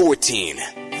 Number 14.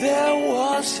 There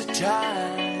was a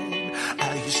time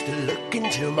I used to look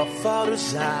into my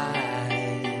father's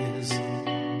eyes.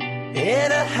 In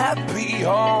a happy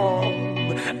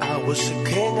home, I was a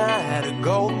king, I had a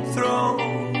golden throne.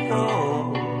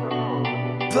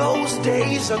 Those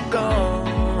days are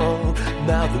gone,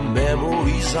 now the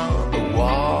memories on the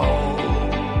wall.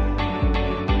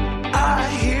 I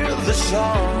hear the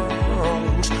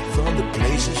songs from the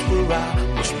places where I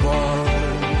was born.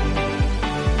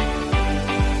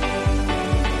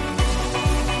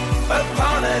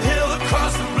 Upon a hill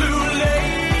across the blue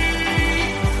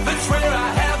lake, that's where I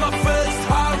had my first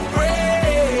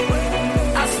heartbreak.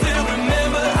 I still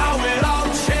remember how it all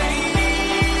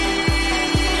changed.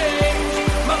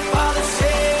 My father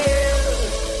said,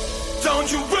 don't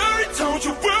you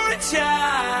worry,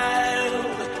 child.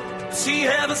 See,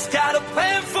 heaven's got a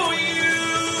plan for you.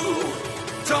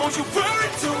 Don't you worry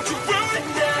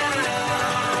now.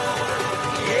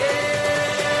 Yeah.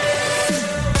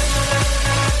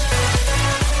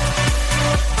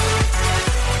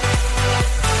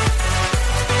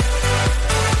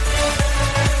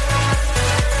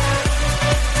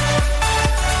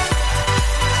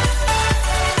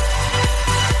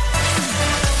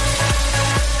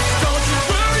 Don't you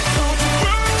worry,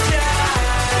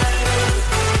 child.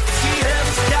 See,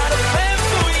 heaven's got a plan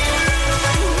for you.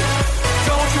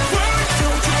 Don't you worry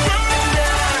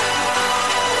now.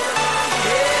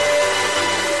 Yeah.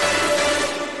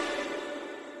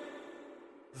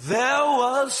 There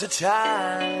was a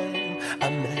time I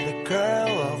met a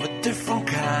girl of a different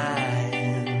kind.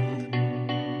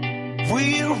 We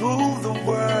ruled the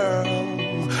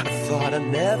world. I thought I'd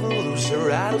never lose her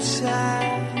out of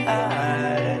sight.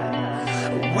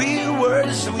 We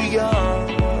were so young.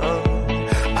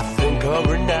 I think of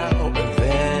her now and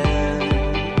then.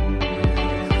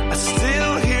 I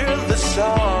still hear the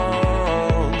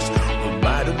songs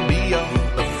reminding me of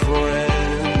a friend.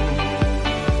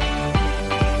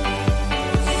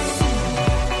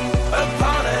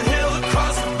 Upon a hill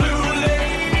across the blue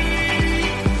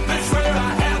lake, that's where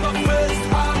I had my first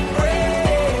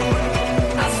heartbreak.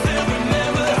 I still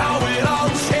remember how it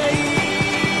all changed.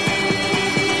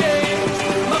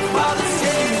 My father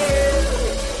said,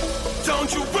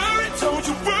 don't you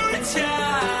worry,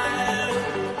 child.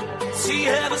 See,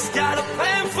 heaven's got a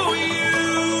plan for you.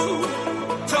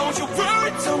 Don't you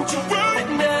worry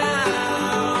now.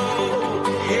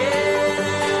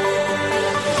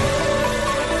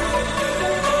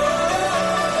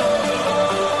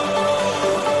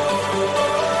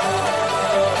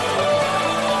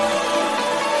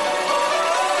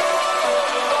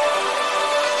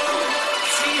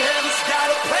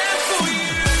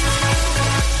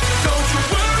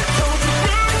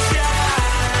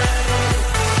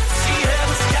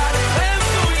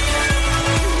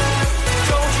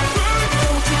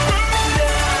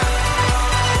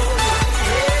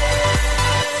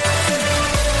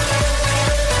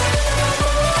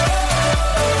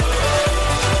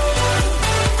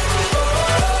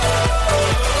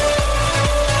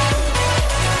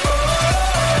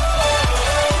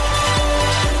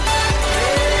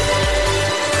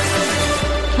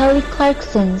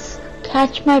 Clarkson's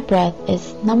Catch My Breath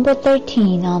is number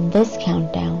 13 on this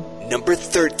countdown. Number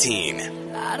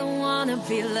 13. I don't wanna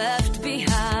be left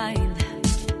behind.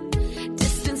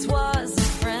 Distance was a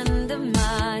friend of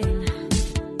mine.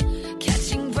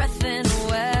 Catching breath in a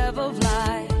web of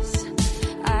lies.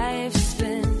 I've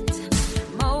spent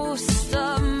most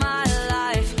of my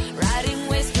life riding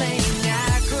waves, playing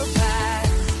acrobat,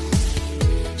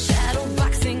 shadow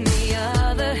boxing the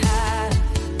other half,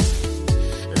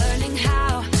 learning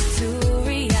how to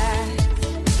react.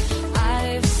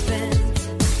 I've spent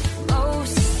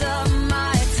most of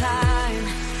my time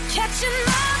catching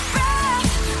my breath,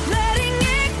 letting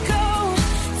it go,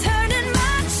 turning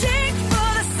my cheek for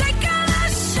the sake of the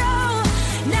show.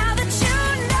 Now that you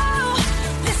know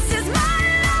this is my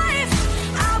life,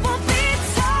 I won't be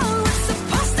told what's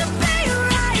supposed to be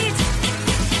right.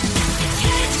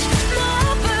 Catch my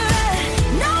breath,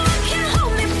 no one can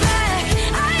hold me back.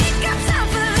 I ain't got time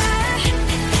for that.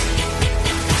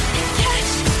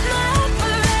 Catch my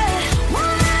breath,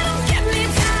 won't let 'em get me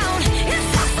down.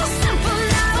 It's all so simple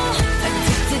now.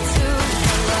 Addicted to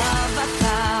the love I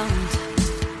found.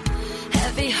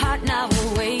 Heavy heart, now a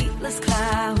weightless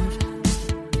cloud.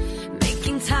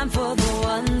 Making time for the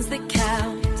ones that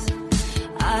count.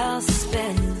 I'll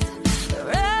spend the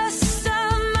rest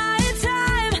of my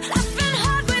time laughing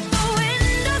hard with the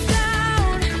windows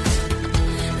down,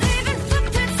 leaving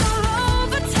footprints all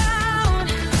over town.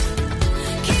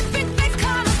 Keeping faith,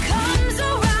 karma comes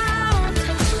around.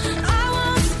 I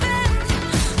won't spend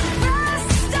the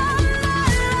rest of my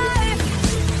life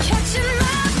catching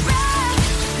my breath,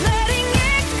 letting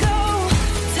it go,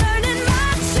 turning my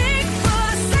cheek for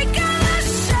the sake of the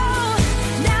show.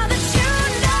 Now that you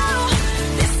know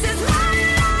this is my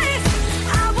life,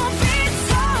 I won't be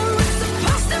told what's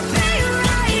supposed to be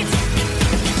right.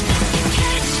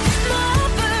 Catch my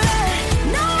breath,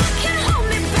 no one can hold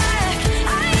me back.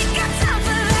 I ain't got time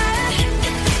for that.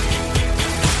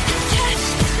 Catch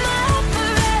my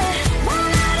breath, won't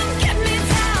let 'em get me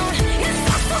down. It's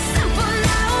all so simple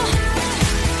now.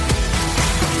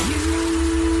 You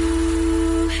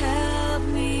help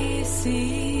me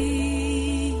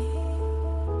see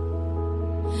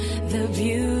the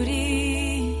beauty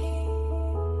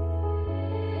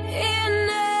in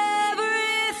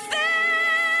everything.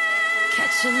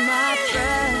 Catching my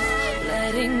breath,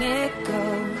 letting it go,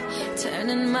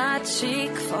 turning my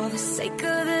cheek for the sake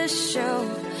of the show.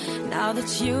 Now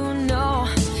that you know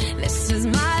this is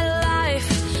my life,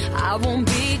 I won't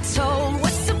be told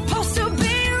what's supposed to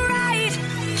be right.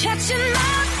 Catching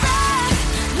my breath,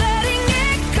 letting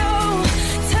it go,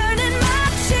 turning my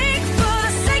cheek for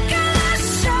the sake of the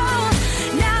show.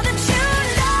 Now that you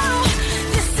know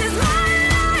this is my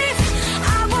life,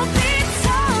 I won't be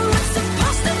told what's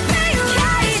supposed to be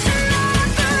right.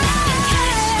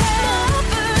 Catch my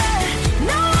breath,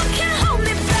 no one can hold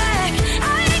me back.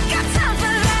 I ain't got time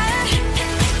for that.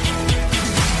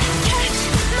 Catch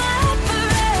my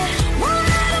breath, won't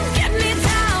let 'em get me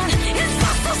down. It's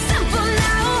all so simple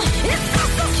now. It's all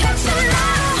so catching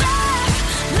my breath,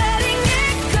 letting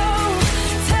it go,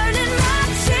 turning my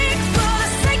cheek for the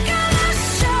sake of the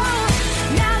show.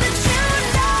 Now that you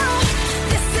know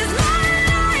this is my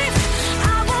life,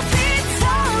 I won't be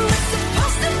told what's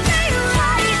supposed to be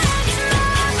right.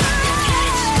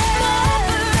 Catch my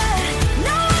breath,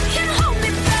 no one can hold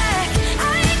me back.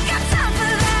 I ain't got time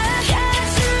for that.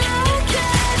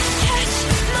 Catch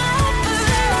my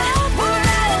breath, won't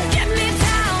let 'em get me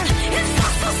down. It's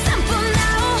all so simple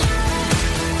now.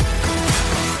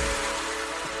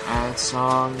 At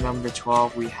song number 12,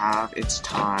 we have It's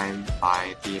Time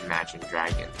by the Imagine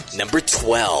Dragons. Number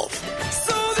 12.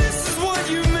 So this is what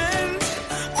you meant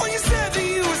when you said that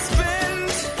you would spend.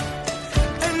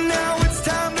 And now it's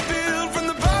time to build from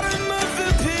the bottom of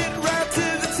the pit right to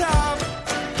the top.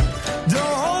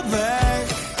 Don't hold back.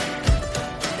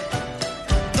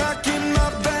 Packing my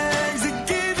bags and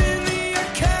giving the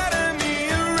academy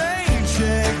a rain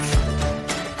check.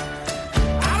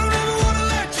 I don't ever want to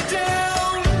let you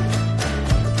down.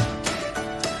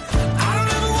 I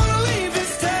don't ever want to leave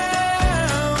this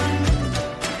town.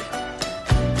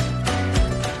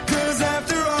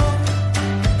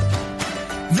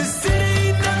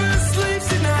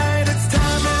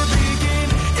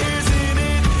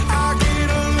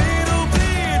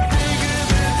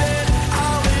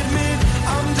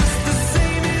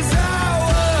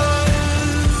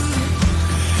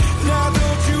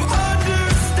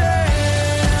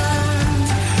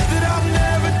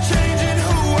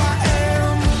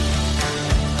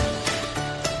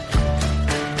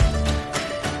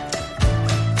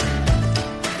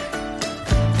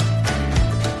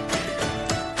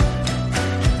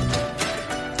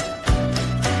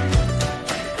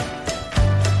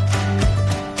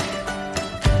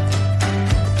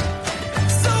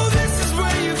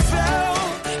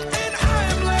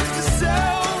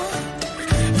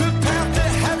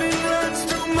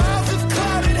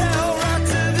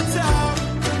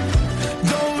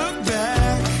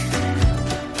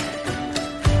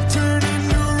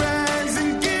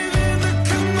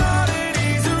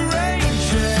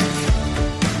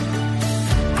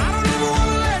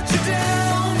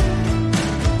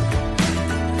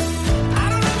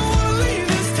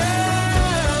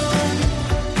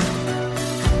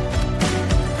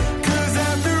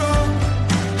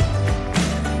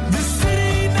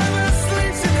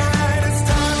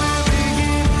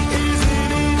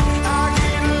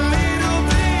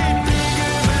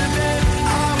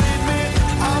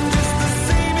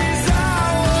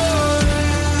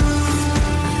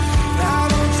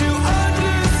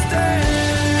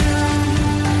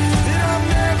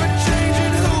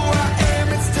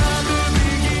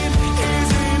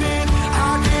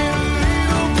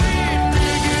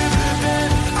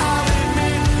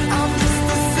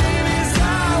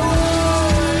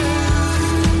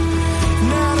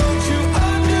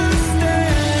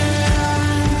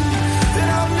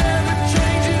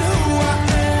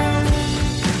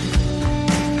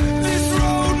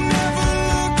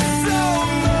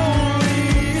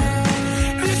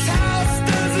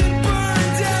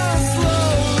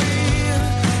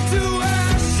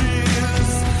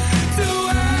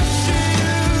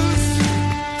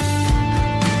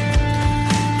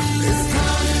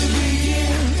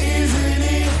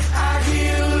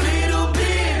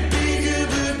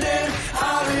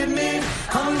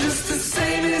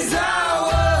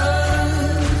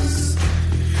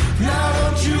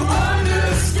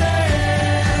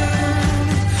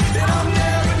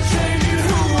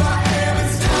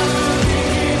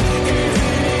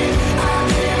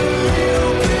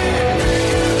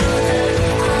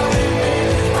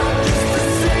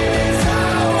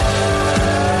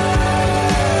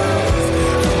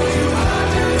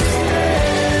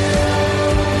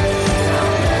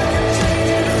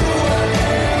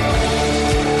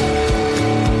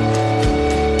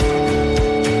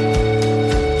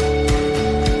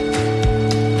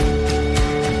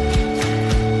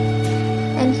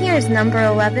 number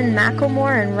 11,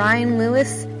 Macklemore and Ryan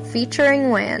Lewis featuring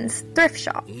Wands, Thrift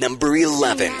Shop. Number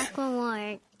 11.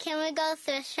 Macklemore, can we go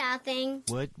thrift shopping?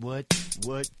 What?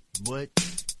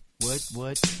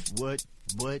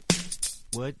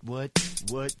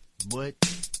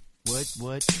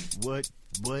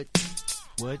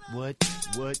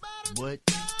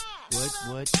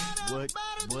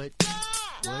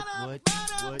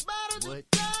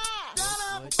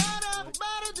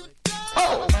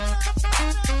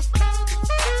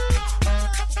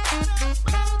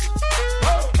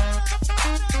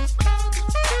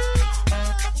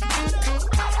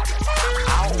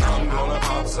 I'm gonna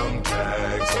pop some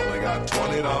tags. Only got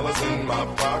 $20 in my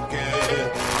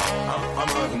pocket. I'm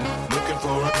hunting, looking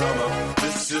for a come up.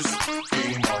 This is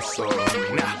being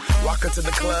awesome. Now, walk into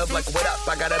the club like, what up?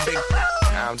 I got a big.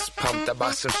 I'm just pumped. I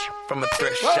bought some from a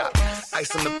thrift shop.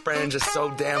 Ice on the fringe is so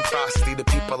damn frosty. The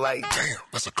people like, damn,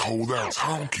 that's a cold ass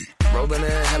honky. Rolling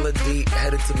in hella deep,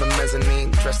 headed to the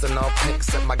mezzanine. Dressed in all pink,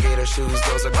 set my gator shoes.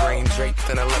 Those are green draped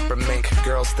in a leopard mink.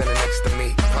 Girl standing next to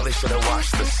me. Probably should have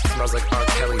washed this. Smells like R.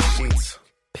 Kelly sheets.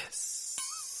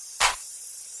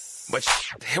 But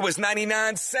it was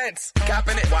 99 cents.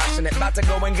 Copping it, washing it. About to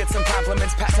go and get some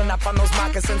compliments. Passing up on those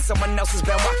moccasins. Someone else has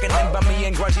been walking in. Bummy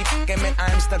and grungy fucking man.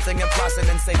 I am stunting and flossing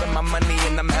and saving my money.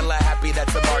 And I'm hella happy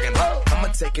that's a bargain. I'ma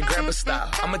take your grandpa style.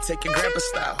 I'ma take your grandpa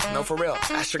style. No, for real.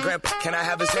 Ask your grandpa. Can I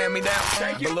have his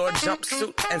hand-me-down? Velour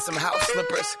jumpsuit and some house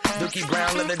slippers. Dookie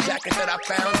brown leather jacket that I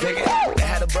found. Dig it. They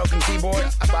had a broken keyboard.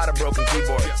 I bought a broken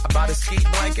keyboard. I bought a ski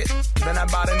blanket. Then I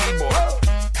bought a kneeboard.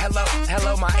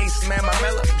 Hello, my ace man, my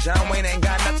mellow. John Wayne ain't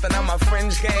got nothing on my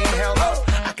fringe game, hell no.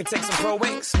 I could take some pro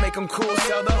wings, make them cool,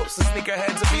 sell those. The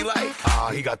sneakerheads will be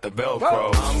like, he got the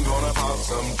Velcro. I'm gonna pop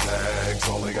some tags.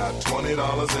 Only got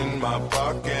 $20 in my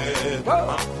pocket.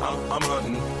 I'm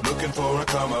hunting, looking for a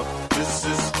come up. This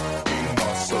is being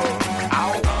awesome.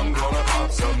 I'm gonna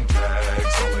pop some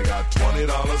tags. Only got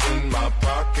 $20 in my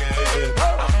pocket.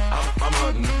 I'm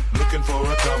hunting, looking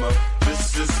for a come up.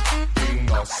 This is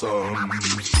being awesome.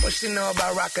 What she know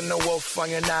about rocking the wolf on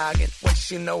your noggin? What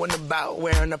she knowin' about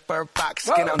wearing a fur fox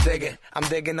skin? I'm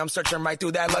digging, I'm searching right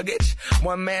through that luggage.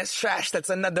 One man's trash, that's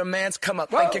another man's come up.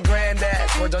 Thank your granddad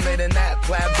for donating that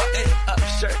plaid button up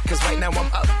shirt. Cause right now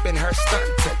I'm up in her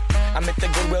skirt. I'm at the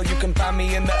Goodwill, you can find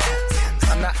me in the...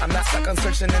 I'm not stuck on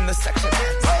searching in the section.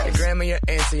 Your grandma, your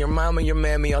auntie, your mama, your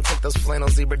mammy. I'll take those flannel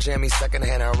zebra jammies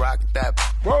secondhand and rock that.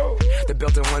 Whoa. The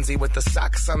built-in onesie with the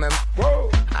socks on them.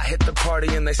 Whoa. I hit the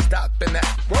party and they stop in that.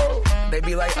 Whoa. They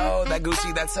be like, oh, that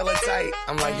Gucci, that's hella tight.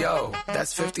 I'm like, yo,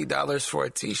 that's $50 for a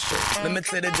t-shirt.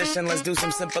 Limited edition, let's do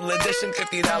some simple edition.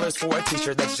 $50 for a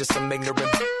t-shirt, that's just some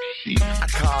ignorant. I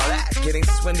call that getting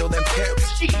swindled and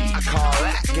pimped. I call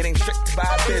that getting tricked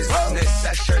by business.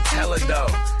 That shirt's hella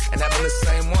dope. And having the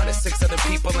same one as 6 other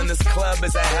people in this club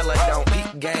is a hella don't.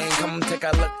 Peak gang, come take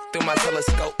a look through my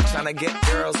telescope. Tryna get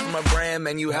girls from a brand,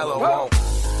 man, you hella won't.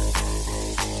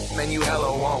 Man, you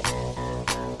hella won't.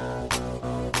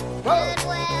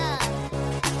 Goodwill,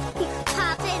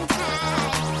 poppin'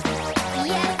 tags,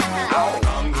 yeah.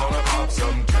 I'm gonna pop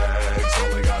some tags.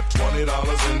 Only got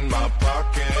 $20 in my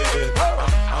pocket.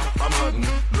 I'm hunting,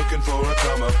 looking for a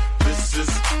come up. This is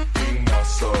being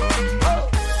awesome.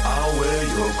 I'll wear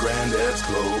your granddad's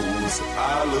clothes.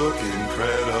 I look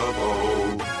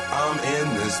incredible. I'm in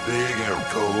this big air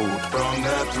coat from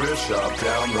that thrift shop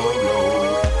down the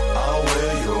road. I'll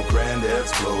wear your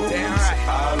granddad's clothes. Damn right.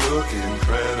 I look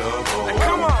incredible. Hey,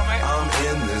 come on, man. I'm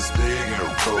in this big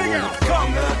air coat from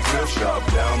that thrift shop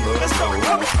down the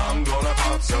road. I'm gonna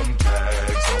pop some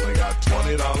tags. Only got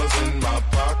 $20 in my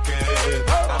pocket.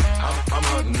 I'm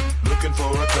hunting, looking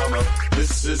for a come up.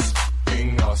 This is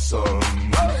being awesome.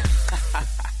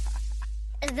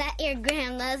 Is that your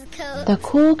grandma's coat? The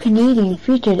cool Canadian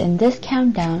featured in this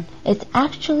countdown is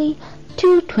actually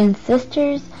 2 twin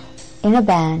sisters in a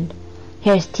band.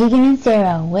 Here's Tegan and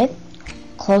Sarah with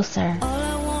Closer. All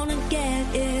I wanna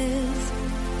get is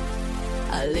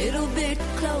a little bit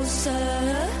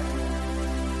closer.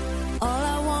 All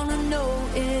I wanna know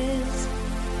is,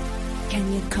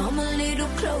 can you come a little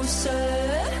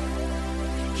closer?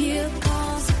 Here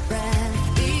comes a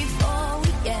breath before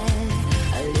we get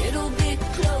a little bit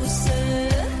closer.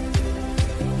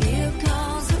 Here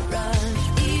comes a rush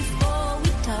before we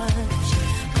touch.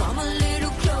 Come a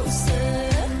little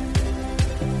closer.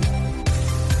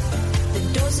 The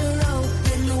doors are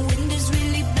open, the wind is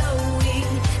really blowing.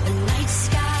 The night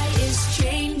sky is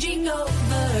changing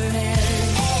overhead.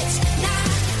 It's not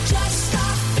just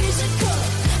our physical.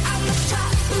 I'm the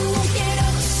type who won't get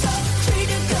up, so free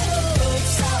to go.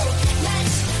 So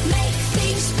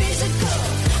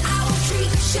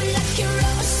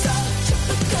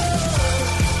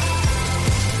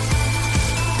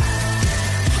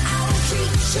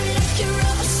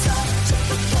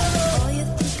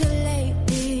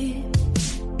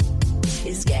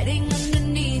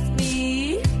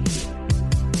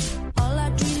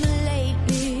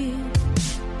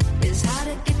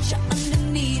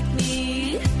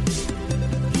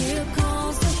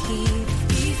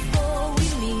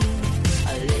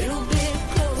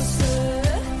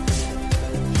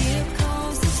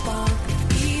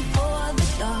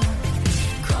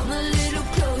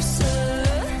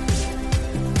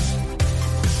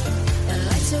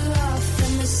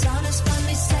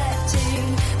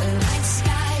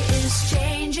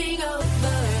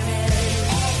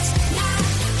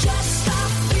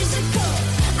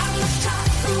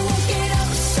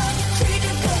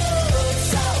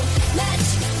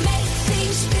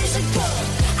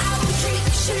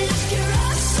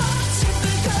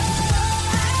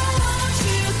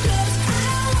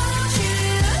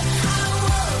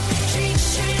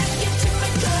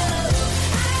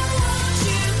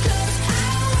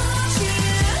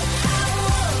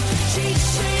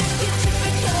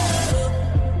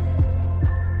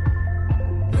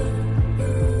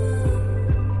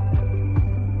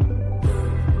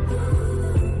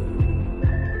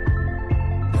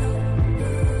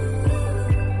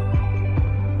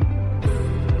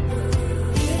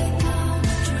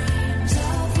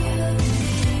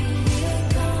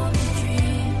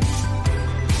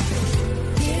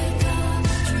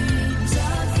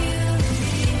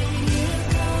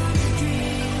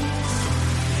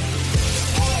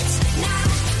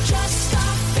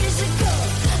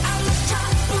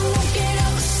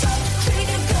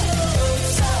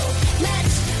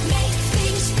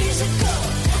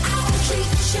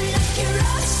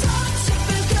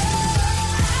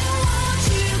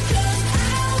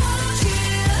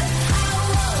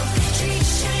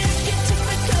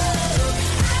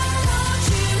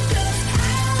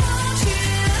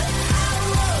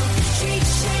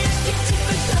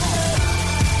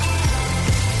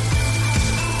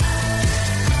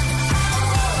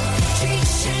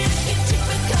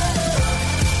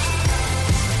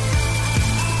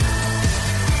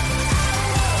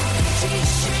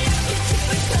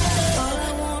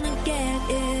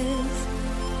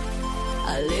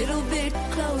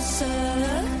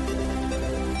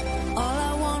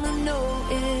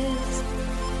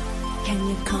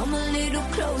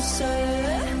closer.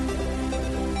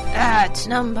 At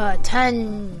number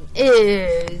 10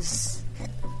 is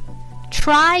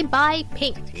Try by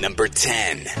Pink. Number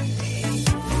 10.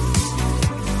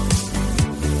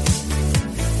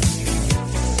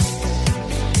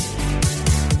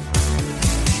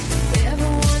 Ever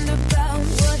wonder about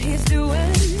what he's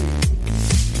doing?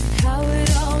 How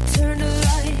it all turned to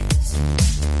lights.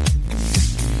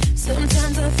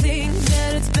 Sometimes I think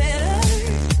that it's better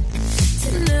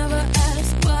to never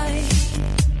ask why.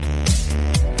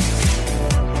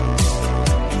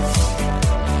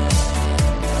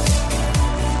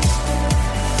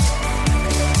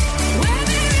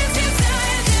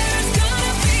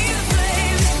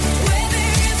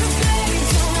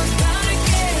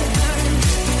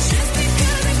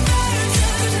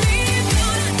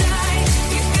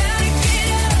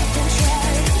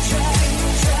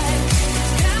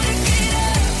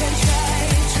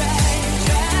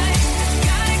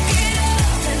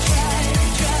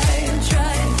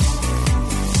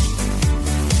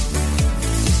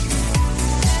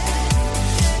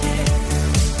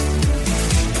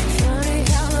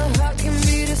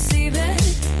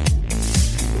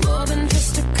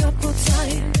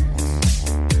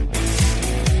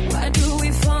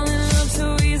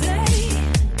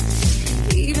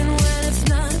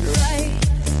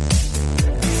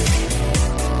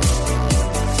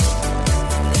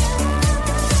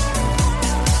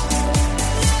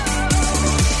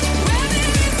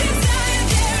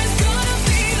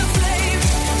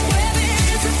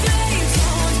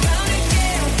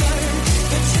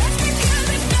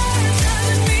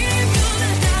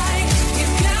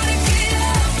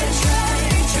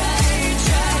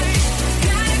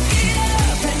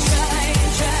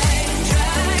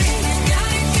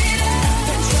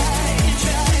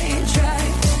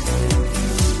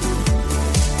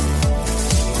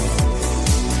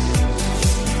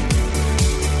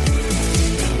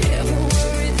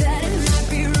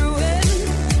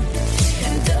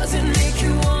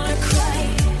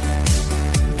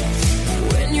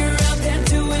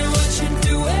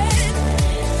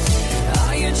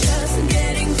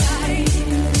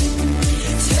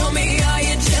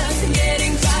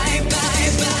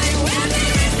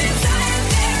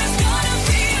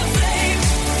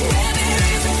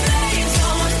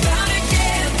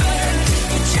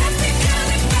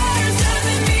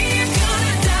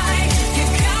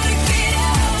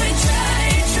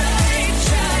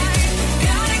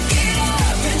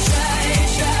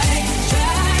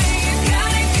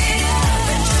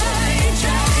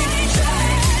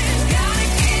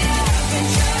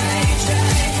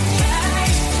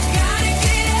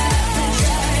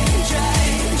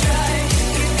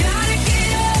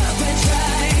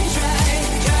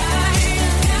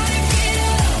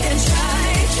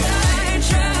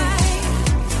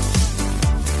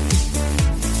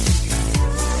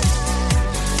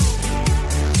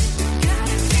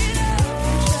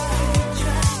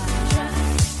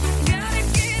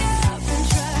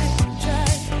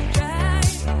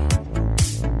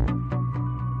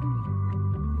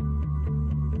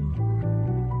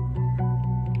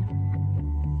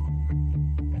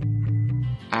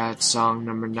 At song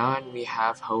number 9, we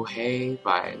have Ho Hey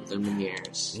by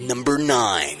Lumineers. Number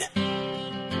 9.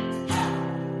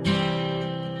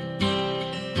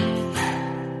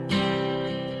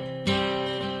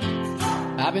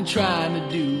 I've been trying to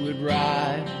do it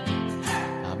right.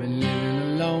 I've been living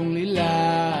a lonely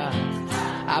life.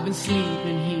 I've been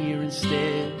sleeping here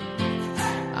instead.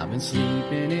 I've been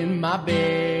sleeping in my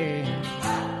bed.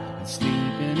 I've been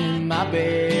sleeping in my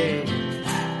bed.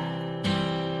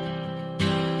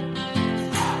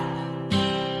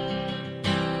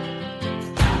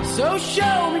 So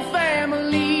show me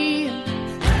family,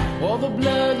 all the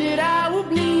blood that I will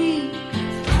bleed.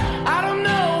 I don't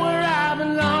know where I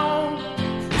belong.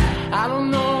 I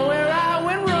don't know where I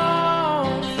went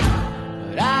wrong,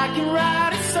 but I can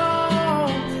write a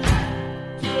song.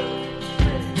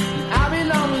 I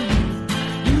belong with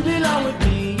you, you belong with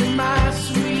me, you're my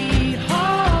sweet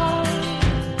home.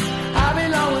 I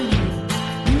belong with you,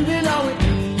 you belong with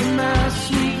me, you're my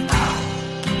sweet home.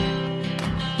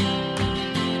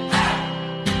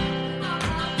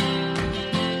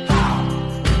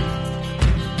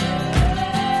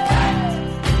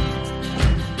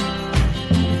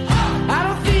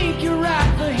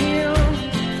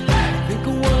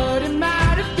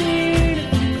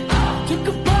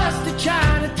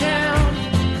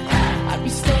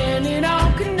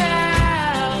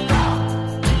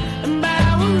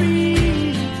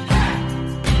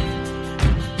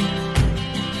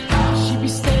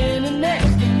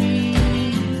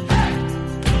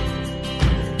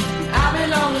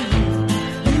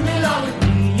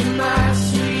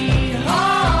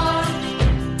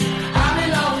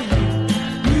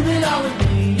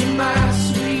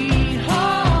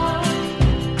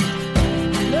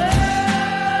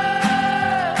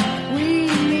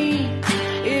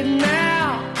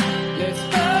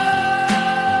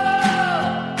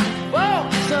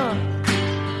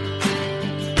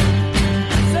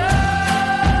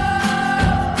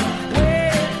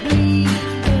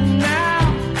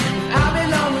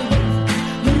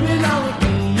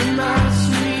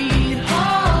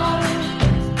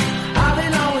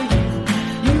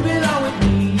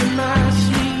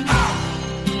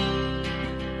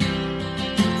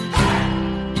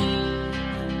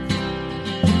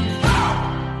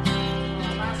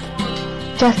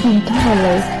 Justin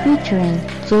Timberlake featuring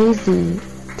Jay-Z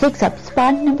takes up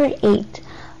spot number 8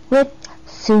 with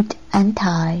Suit and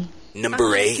Tie.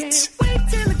 Number 8. Wait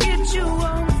till I get you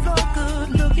on the floor, good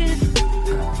looking.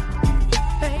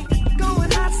 Hey,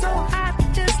 going hot, so hot,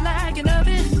 just like an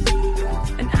oven.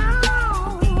 And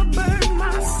I'll burn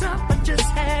myself, I just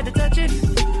had to touch it.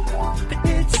 But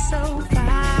it's so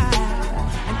fine,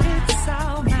 and it's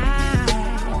all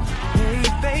mine. Hey,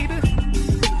 baby,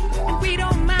 and we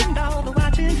don't mind all the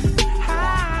watching.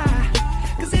 Hi,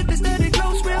 'cause if they study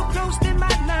close, real close, they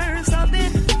might learn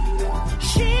something.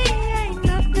 She ain't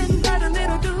nothing but a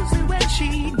little doozy when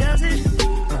she does it.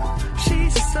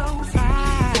 She's so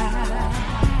fine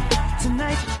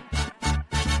tonight.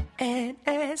 And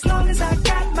as long as I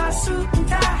got my suit and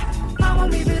tie, I'ma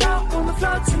leave it all on the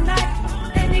floor tonight.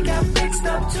 And you got fixed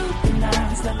up to the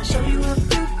nines. Let me show you a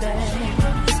few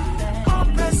things. All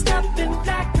dressed up in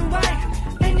black and white,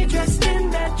 and you're dressed in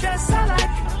that dress I like.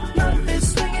 Love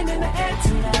is swinging in the air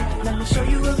tonight. Let me show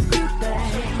you a few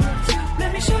things.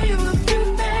 Let me show you a few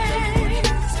things.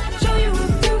 Show you a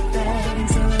few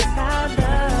things about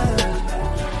love.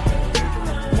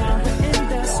 Now we're in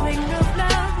the swing of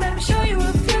love. Let me show you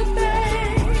a few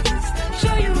things.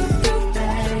 Show you a few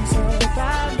things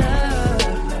about love.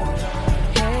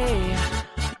 Hey,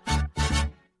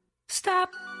 stop.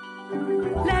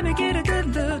 Let me get a good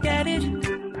look at it.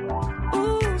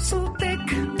 Ooh, so thick.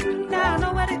 Now I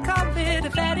know what they call it, a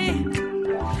fatty.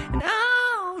 And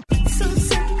oh, so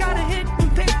sick, got a hit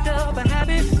and picked up a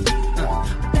habit.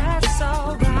 That's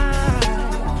alright,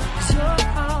 so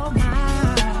all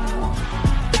mine.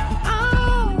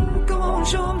 Oh, go on,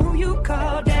 show 'em who you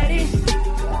call daddy.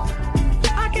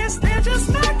 I guess they're just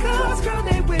not 'cause, girl,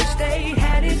 they wish they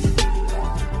had it.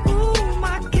 Ooh,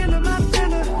 my killer, my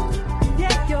filler.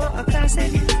 Yeah, you're a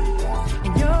classic,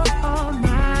 and you're all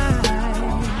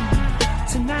mine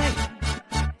tonight.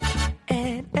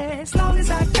 And as long as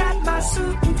I got my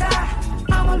suit and tie,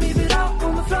 I'ma leave it all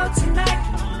on the floor tonight.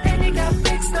 And you got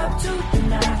fixed up to the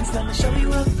nines. Let me show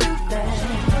you a few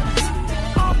things.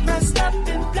 All dressed up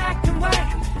in black and white,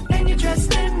 and you're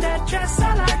dressed in that dress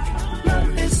I like.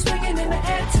 Love is swinging in the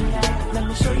air tonight. Let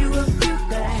me show you a few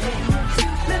things.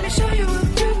 Let me show you a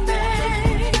few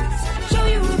things. Show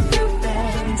you a few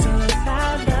things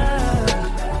about love.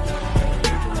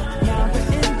 Now we're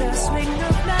in the swing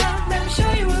of love. Let me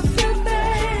show you a few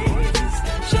things.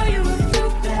 Show you a few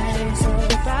things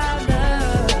about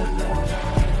love.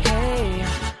 Hey,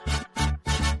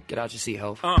 Get out your seat,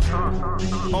 ho.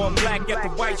 All black at the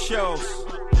white shows.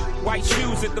 White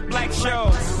shoes at the black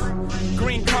shows.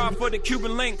 Green car for the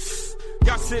Cuban links.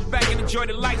 Y'all sit back and enjoy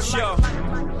the light show.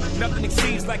 Nothing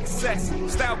exceeds like excess.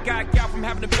 Style guy got from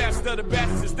having the best of the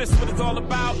best. Is this what it's all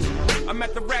about? I'm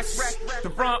at the rest. The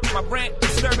front, my rent,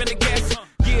 disturbing the guests.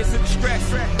 Years of distress,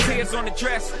 tears on the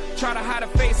dress. Try to hide a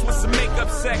face with some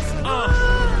makeup sex.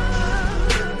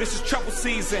 This is trouble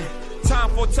season.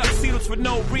 Time for tuxedos for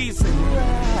no reason.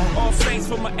 All saints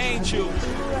for my angel.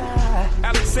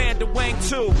 Alexander Wang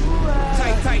too.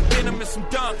 Tight, tight denim and some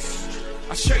dunks.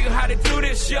 I'll show you how to do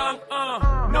this, young.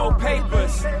 No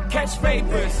papers, catch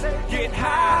papers, get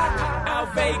high.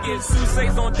 Out Vegas,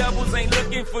 Sousa's on doubles, ain't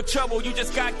looking for trouble. You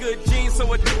just got good genes,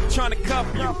 so a dude trying to cuff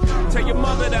you. Tell your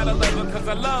mother that I love her, 'cause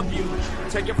I love you.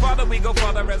 Tell your father we go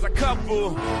father as a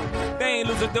couple. They ain't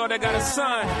lose a daughter, got a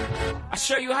son. I'll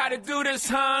show you how to do this,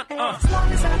 huh? As long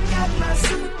as I got my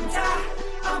suit and tie,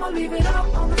 I'ma leave it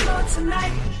all on the floor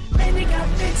tonight. And you got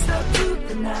fixed up to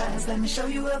the nines. Let me show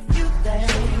you a few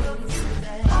things.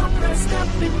 All dressed up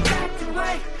in black and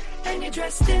white, and you're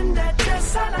dressed in that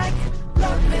dress I like.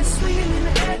 Love is swinging in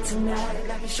the air tonight.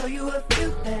 Let me show you a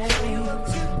few things.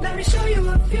 Let me show you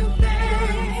a few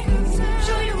things.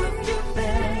 Show you a few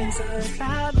things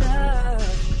about love.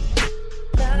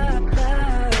 Love,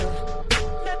 love.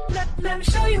 Let me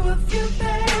show you a few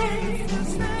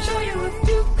things. Show you a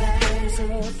few things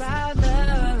about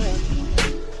love.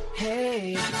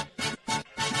 Hey.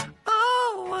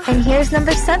 And here's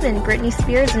number 7, Britney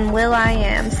Spears and Will I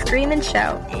Am, Scream and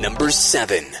Shout. Number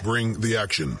 7. Bring the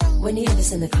action. When you hear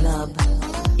this in the club,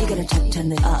 you gotta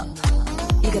turn it up.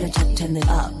 You gotta turn it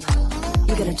up.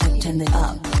 You gotta turn it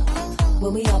up.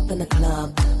 When we up in the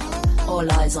club,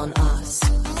 all eyes on us.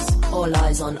 All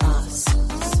eyes on us.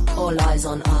 All eyes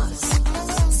on us.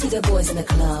 See the boys in the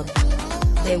club,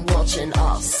 they watching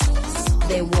us.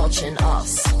 They watching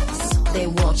us. They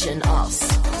watching us.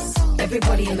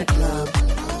 Everybody in the club,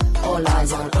 all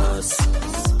eyes on us.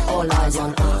 All eyes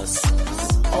on us.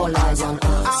 All eyes on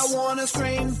us. I wanna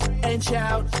scream and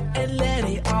shout and let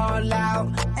it all out.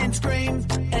 And scream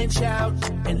and shout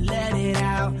and let it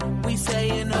out. We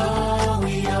saying oh,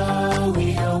 we oh,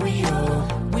 we oh, we oh.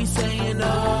 We saying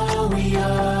oh.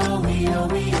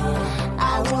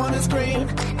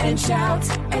 shout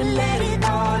and let it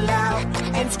all out.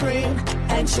 And scream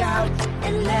and shout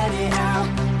and let it out.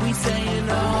 We saying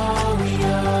oh, we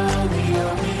oh, we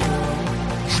oh, we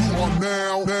oh. You are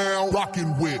now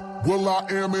rocking with Will I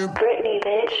Am in Britney,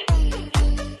 bitch.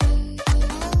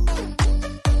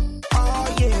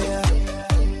 Oh yeah.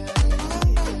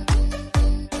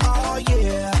 Oh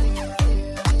yeah.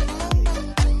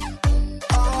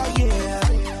 Oh yeah.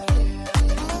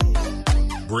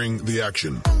 Bring the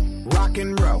action. Rock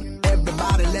and roll,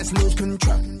 everybody let's lose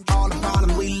control. All the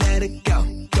problems we let it go.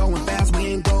 Going fast, we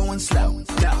ain't going slow.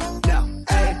 No,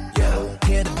 hey, yo.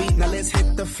 Hear the beat, now let's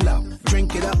hit the flow.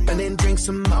 Drink it up and then drink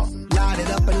some more. Light it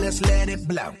up and let's let it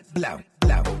blow.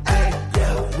 Hey,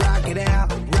 yo. Rocking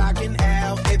out.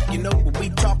 If you know what we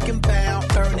talking about.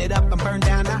 Burn it up and burn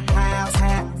down the house.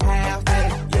 Hey,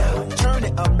 yo. Turn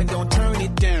it up and don't turn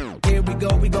it down. Here we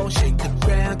go shake the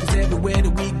ground. Cause everywhere that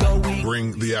we go, we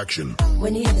bring the action.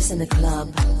 When you hear this in the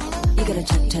club, you gotta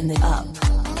check, turn it up.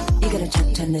 You gotta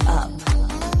check, turn it up.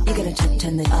 You gotta check,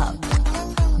 turn it up.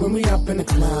 When we up in the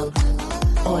club,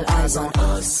 all eyes on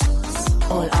us.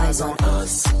 All eyes on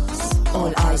us.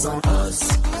 All eyes on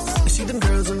us. You see them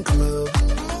girls in the club,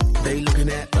 they looking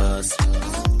at us.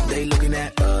 They looking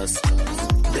at us.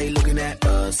 They looking at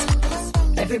us.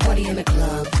 Everybody in the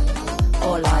club,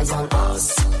 all eyes on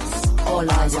us. All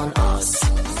eyes on us.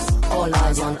 All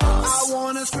eyes on us. I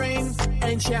wanna scream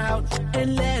and shout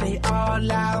and let it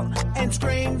all out. And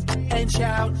scream and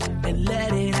shout and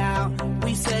let it out.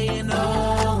 We saying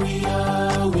oh, we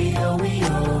oh, we oh, we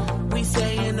oh. We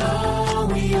saying oh,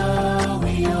 we oh,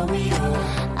 we oh, we oh.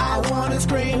 I wanna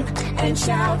scream and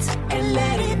shout and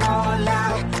let it all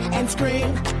out. And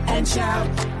scream and shout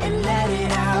and let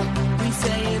it out. We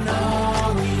saying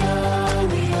oh, we oh,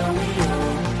 we oh, we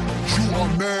oh. You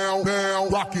are now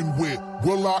rocking with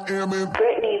Will I Am in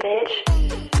Britney, bitch.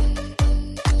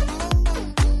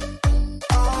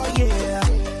 Oh yeah.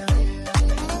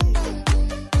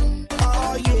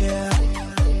 Oh yeah.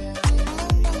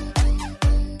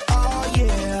 Oh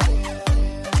yeah.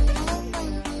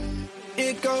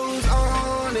 It goes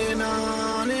on and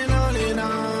on and on and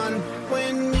on.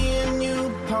 When me and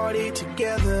you party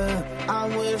together, I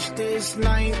wish this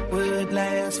night would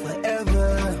last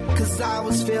forever. Cause I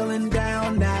was feeling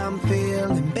down, now I'm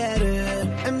feeling better.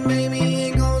 And maybe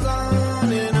it goes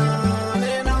on and on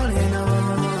and on and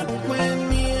on. When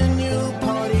me and you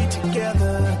party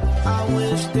together, I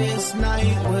wish this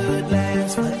night would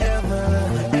last forever,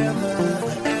 forever,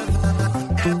 forever,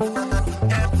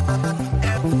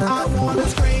 forever. I wanna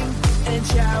scream and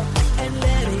shout and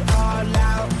let it all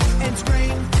out. And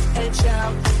scream and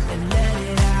shout and let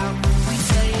it out. We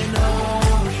saying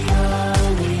oh, we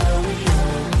oh, we oh, we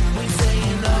oh. We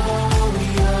saying oh, we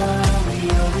oh, we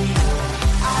oh, we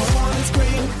oh. I wanna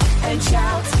scream and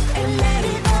shout and let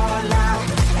it all out.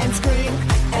 And scream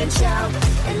and shout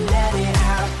and let it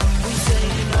out. We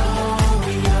saying oh,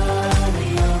 we oh, we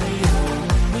oh, we oh.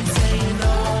 We saying oh,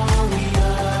 we oh,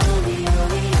 we oh,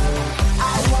 we oh. I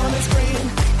wanna scream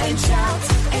and shout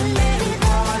and let it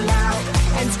all out.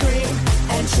 And scream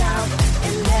and shout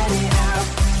and let it out.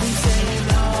 We saying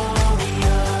oh, we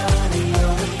oh, we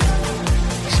oh, we oh.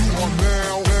 You are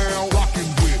now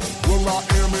rocking with Will I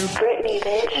Am in Britney,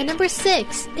 bitch. And number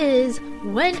 6 is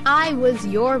When I Was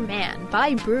Your Man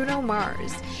by Bruno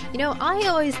Mars. You know, I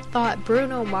always thought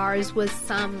Bruno Mars was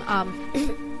some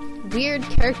weird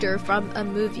character from a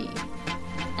movie.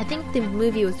 I think the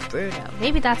movie was Bruno.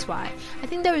 Maybe that's why. I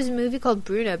think there was a movie called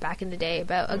Bruno back in the day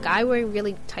about a guy wearing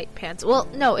really tight pants. Well,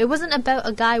 no, it wasn't about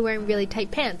a guy wearing really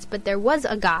tight pants, but there was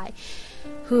a guy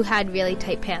who had really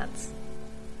tight pants.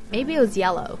 Maybe it was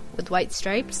yellow with white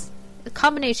stripes. A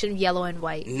combination of yellow and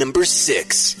white. Number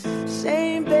 6.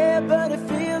 Same bed, but it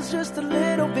feels just a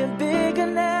little bit bigger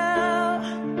now.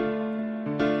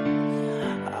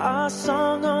 Our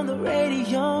song on the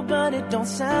radio, but it don't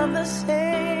sound the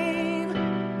same.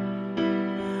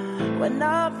 When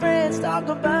our friends talk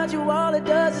about you, all it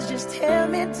does is just tear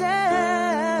me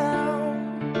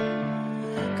down.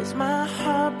 Cause my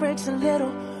heart breaks a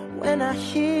little when I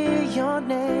hear your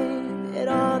name. It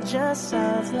all just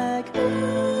sounds like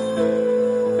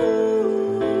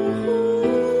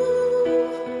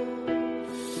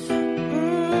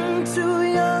too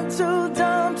young, too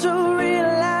dumb to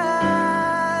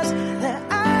realize that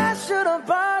I should have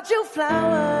bought you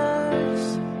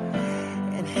flowers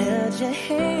and held your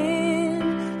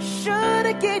hand. Should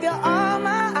have gave you all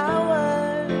my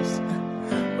hours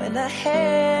when I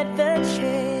had the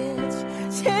chance.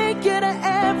 Take you to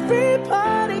every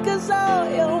party, cause all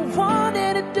you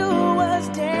wanted to do was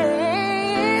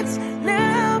dance.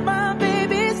 Now my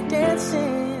baby's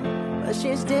dancing, but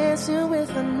she's dancing with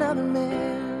another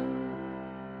man.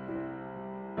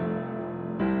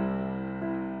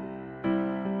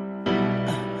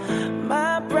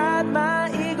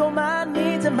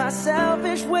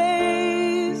 selfish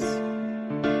ways.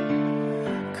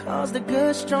 Caused a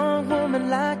good, strong woman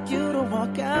like you to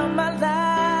walk out my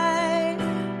life.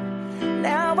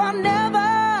 Now I'll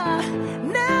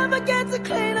never get to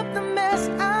clean up the mess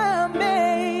I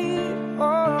made.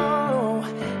 Oh,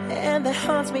 and that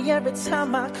haunts me every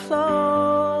time I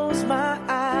close my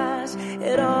eyes.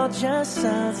 It all just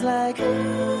sounds like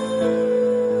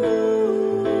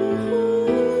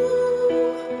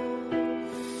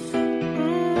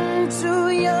too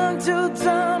young, too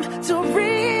dumb to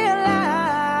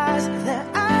realize that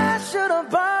I should have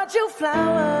bought you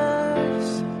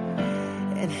flowers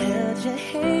and held your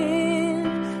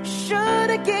hand. Should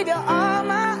have gave you all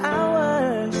my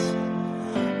hours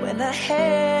when I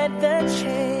had the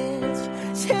chance.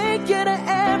 Take you to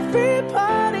every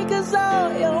party, 'cause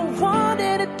all you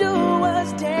wanted to do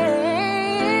was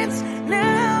dance.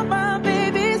 Now my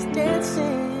baby's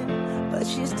dancing, but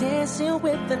she's dancing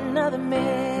with another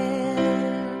man.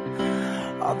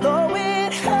 Although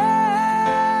it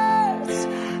hurts,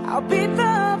 I'll be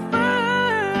the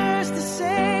first to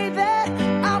say that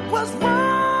I was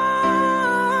wrong.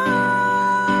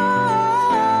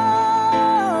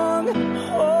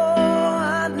 Oh,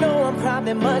 I know I'm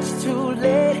probably much too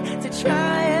late to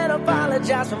try and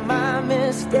apologize for my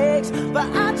mistakes, but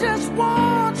I just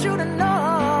want you to know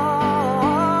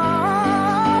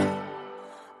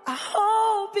I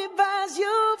hope he buys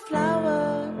you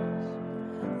flowers.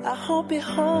 I hope he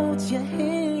holds your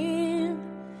hand,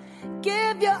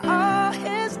 give you all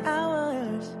his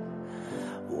hours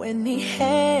when he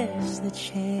has the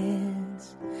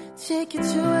chance. Take you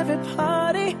to every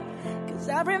party, 'cause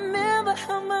I remember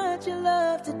how much you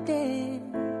love to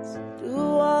dance. Do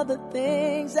all the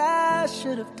things I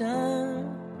should have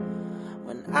done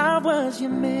when I was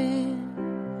your man.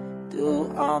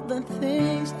 Do all the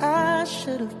things I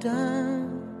should have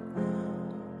done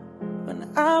when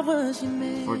I was your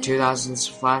man. For 2000s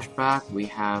flashback, we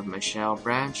have Michelle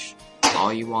Branch,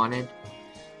 All You Wanted.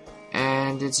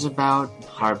 And it's about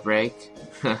heartbreak.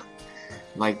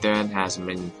 Like that hasn't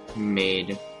been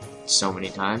made so many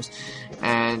times.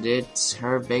 And it's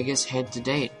her biggest hit to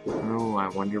date. Ooh, I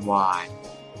wonder why.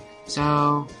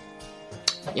 So,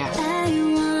 yeah. I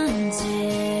wanted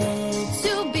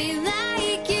to be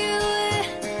like you.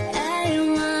 I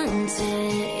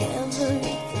wanted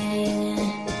everything.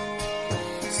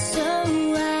 So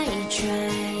I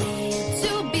tried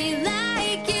to be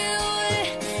like you,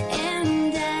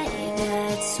 and I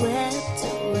got swept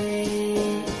away.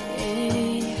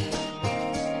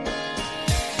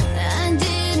 I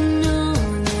didn't know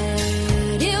that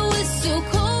it was so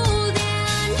cold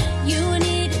and you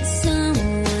needed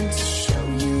someone to show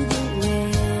you the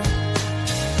way.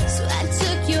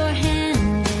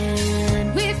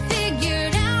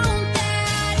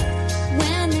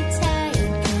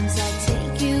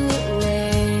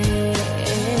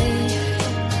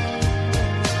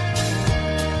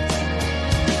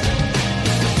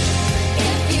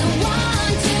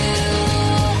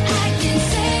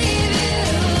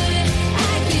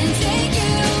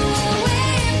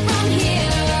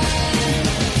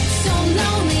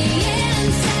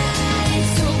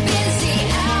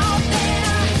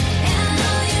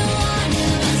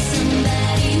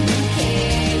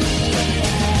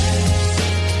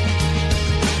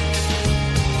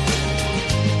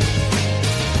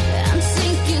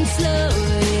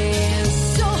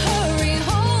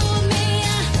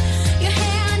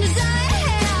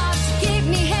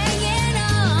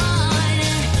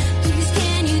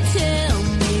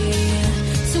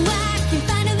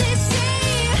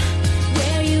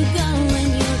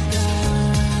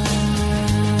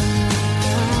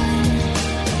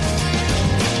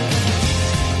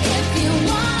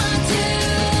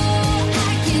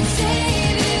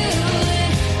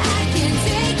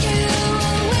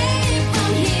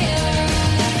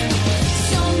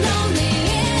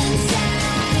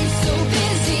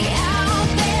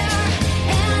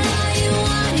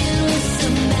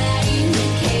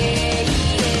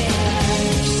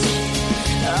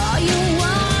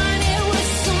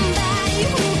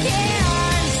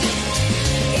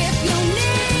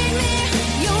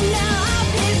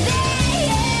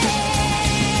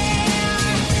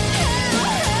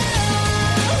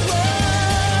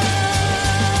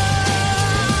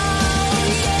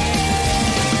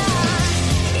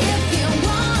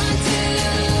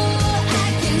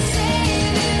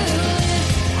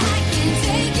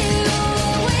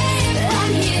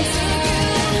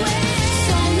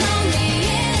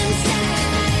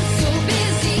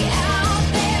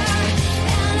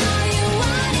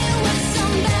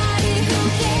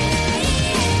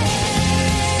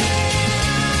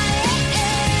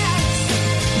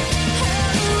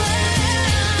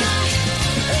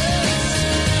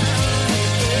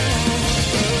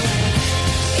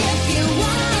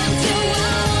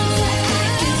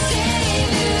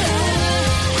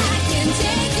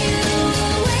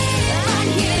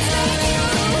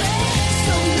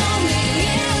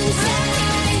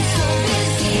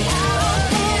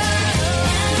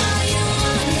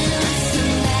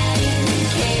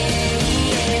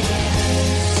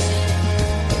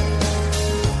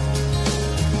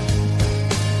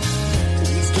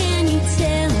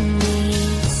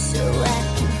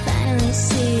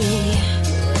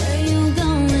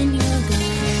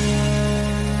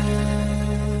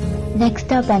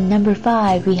 up at number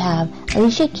 5, we have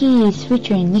Alicia Keys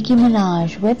featuring Nicki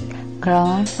Minaj with Girl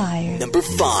on Fire. Number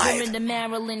 5. Remember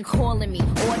Marilyn calling me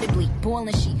audibly,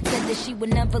 bawling. She said that she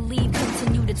would never leave,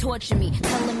 continue to torture me,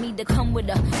 telling me to come with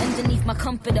her underneath my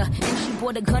comforter. And she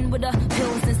brought a gun with her,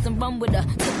 pills and some rum with her.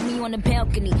 Took me on the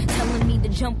balcony, telling me to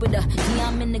jump with her. Yeah,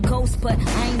 I'm in the ghost, but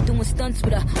I ain't doing stunts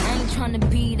with her. I ain't trying to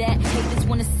be that. Haters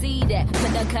wanna see that,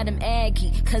 but I got him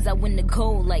aggy, cause I win the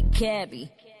gold like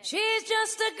Gabby. She's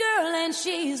just a girl and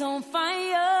she's on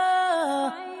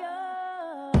fire.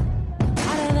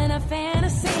 Hotter than a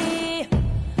fantasy,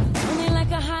 only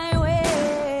like a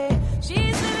highway.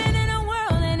 She's living in a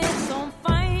world and it's on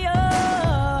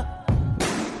fire.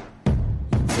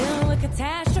 Dealing with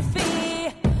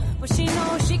catastrophe, but she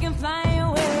knows she can fly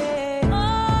away.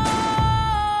 Oh,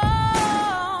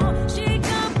 she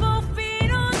got both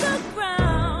feet on the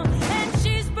ground and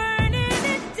she's burning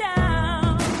it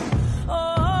down.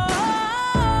 Oh,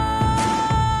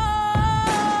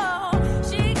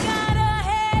 she got her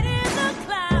head in the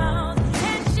clouds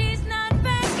and she's not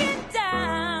backing down.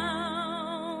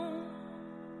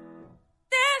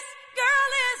 This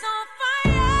girl is on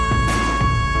fire.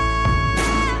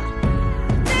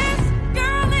 This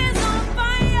girl is on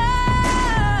fire.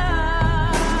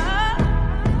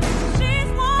 She's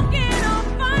walking on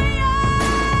fire.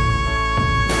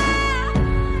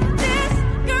 This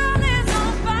girl is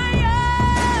on fire.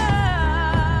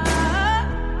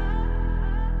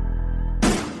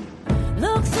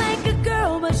 Looks like a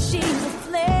girl, but she's a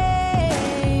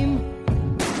flame.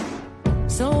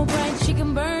 So bright she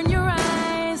can burn your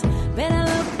eyes. Better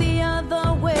look the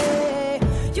other way.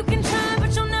 You can try,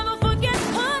 but you'll never forget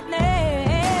her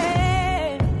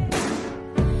name.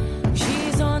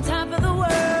 She's on top of the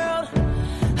world,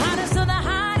 hottest of the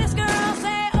hottest girls.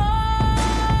 Say, oh,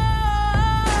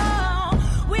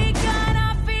 we got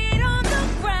our feet on the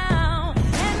ground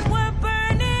and we're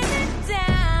burning it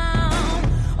down.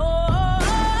 Oh,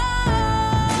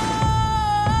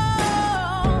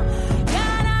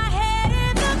 got our head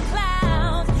in the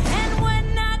clouds and we're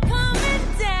not coming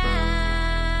down.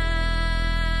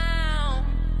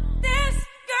 This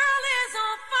girl is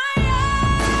on fire.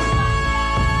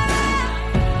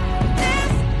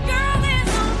 This girl is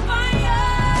on fire.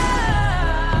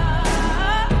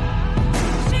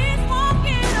 She's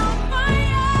walking on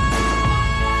fire.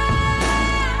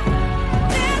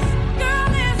 This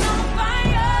girl is on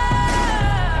fire.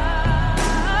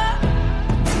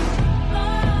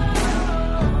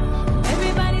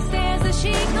 Everybody stares as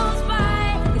she goes by,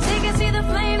 'cause they can see the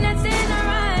flame that's in her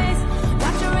eyes.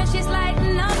 Watch her as she's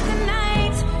lighting up the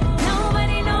night.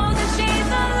 Nobody knows that she's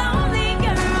a lonely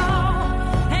girl,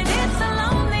 and it's a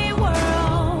lonely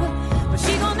world. But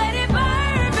she gon' let it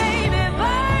burn, baby,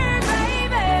 burn,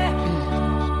 baby.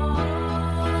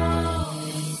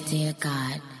 Dear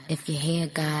God, if you hear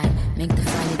God, make the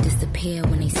fire disappear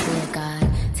when they stare, God.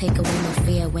 Take away my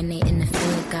fear when they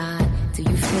interfere, God. Do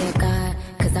you fear God?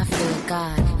 'Cause I fear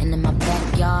God. And in my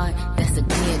backyard, that's a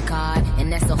dear God.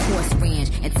 And that's a horse ranch.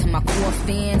 And to my core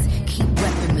fans, keep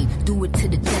repping me. Do it to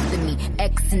the death of me.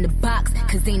 X in the box,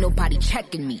 'cause ain't nobody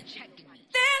checking me.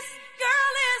 This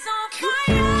girl is on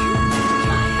fire.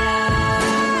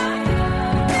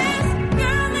 This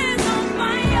girl is on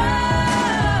fire.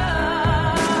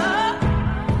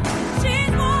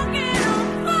 She's walking on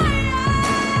fire.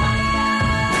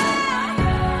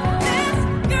 This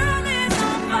girl is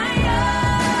on fire.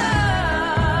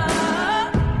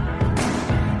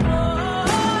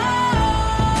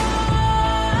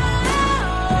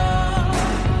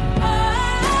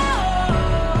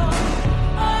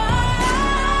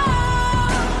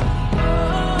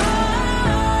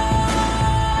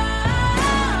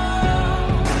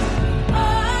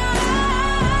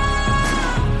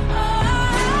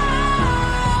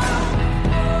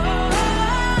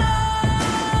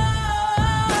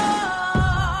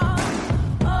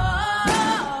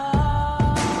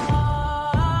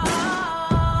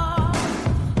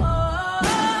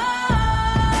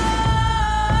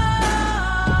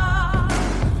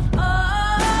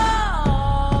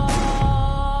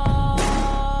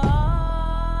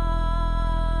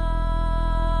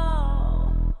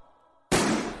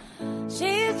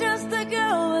 She's just a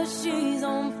girl, but she's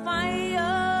on fire.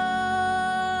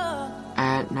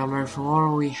 At number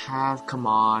 4, we have Come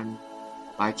On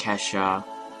by Kesha,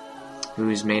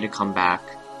 who's made a comeback,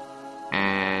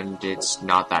 and it's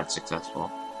not that successful.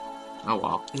 Oh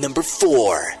well. Number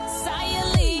 4.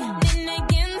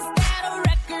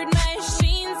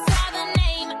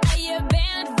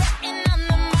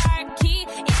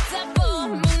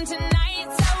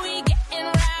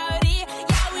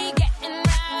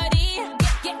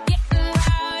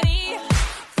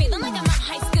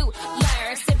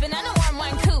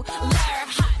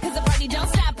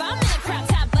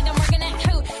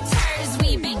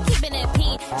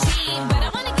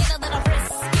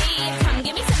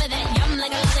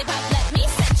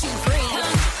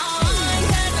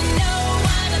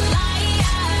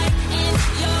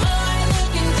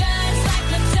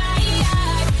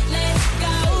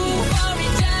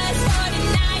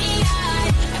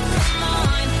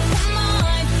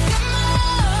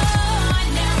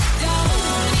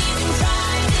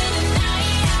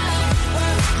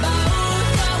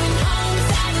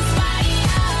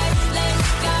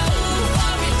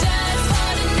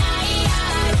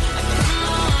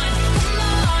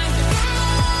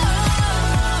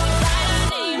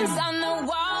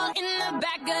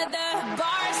 together.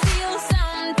 Bar steel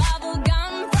sound, bubble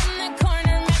gum from the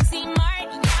corner, Maxi Mart.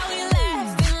 Yeah, we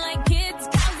laughing like kids,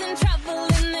 causing trouble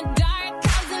in the dark,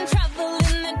 causing trouble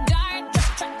in the dark,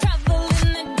 trouble in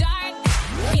the dark.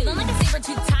 Feeling like a saber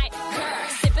tooth tight,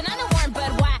 sipping on a warm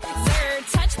Budweiser.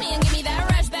 Touch me and give me that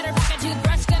rush, better pack a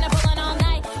toothbrush, gonna pull it all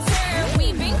night, sir.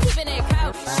 We've been keeping it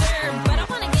kosher, but I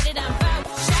wanna get it on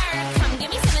voucher. Come give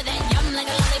me some of that yum like a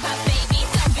lollipop, baby.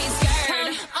 Don't be scared.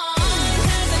 Come on,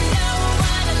 'cause I know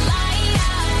what I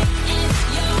like, and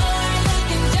you're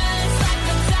looking just like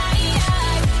a tie.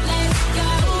 Let's go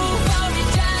for it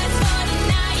just for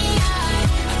tonight.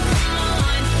 Come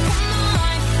on, come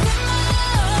on, come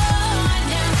on.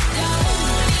 Now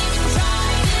don't even try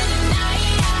to deny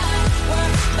it.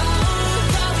 We're both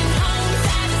going home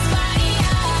satisfied.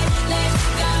 Let's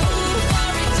go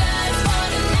for it just for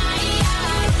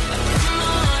tonight. Come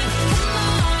on, come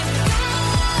on,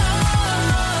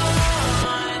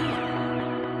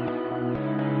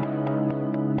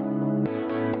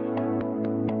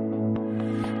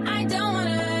 I don't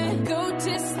wanna go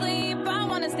to sleep. I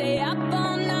wanna stay up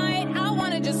all night. I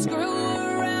wanna just screw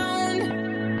around.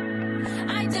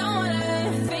 I don't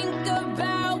wanna think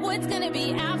about what's gonna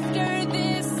be after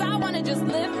this. I wanna just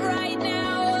live right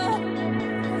now.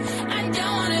 I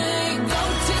don't wanna go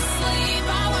to sleep.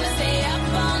 I wanna stay up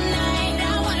all night.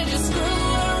 I wanna just screw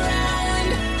around.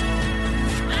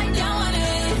 I don't wanna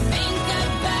think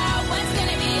about what's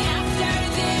gonna be after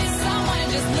this. I wanna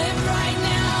just live right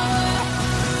now.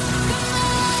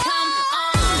 Come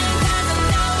on, 'cause I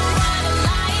know what I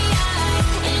like,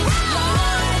 and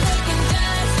you're looking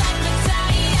just like the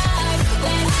tie.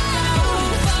 Let's go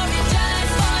for it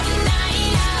just for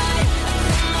tonight.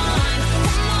 Come on,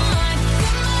 come on,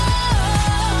 come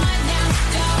on. Now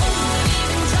don't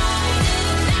even try to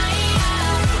deny it.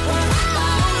 We're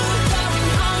both going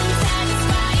home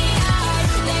satisfied.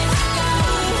 Let's go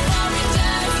for it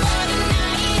just for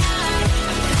tonight.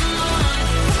 Come on,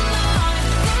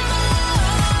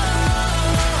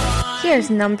 Here's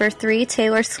number 3,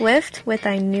 Taylor Swift with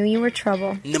I Knew You Were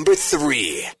Trouble. Number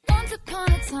 3. Once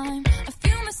upon a time, a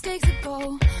few mistakes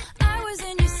ago, I was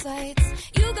in your sights.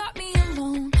 You got me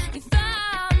alone. You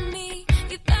found me.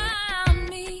 You found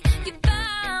me. You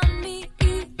found me.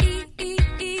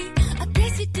 I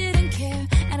guess you didn't care,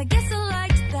 and I guess I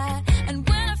liked that. And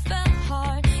when I fell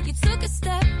hard, you took a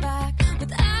step back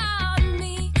without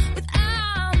me.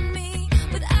 Without me.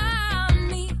 Without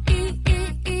me.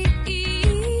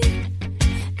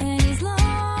 And he's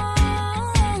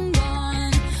long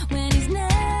gone when he's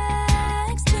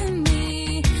next to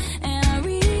me. And I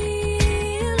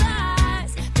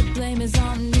realize the blame is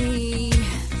on me.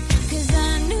 'Cause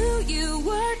I knew you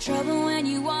were trouble when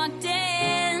you walked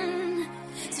in.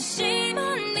 So shame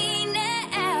on me now.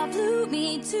 Blew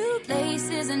me to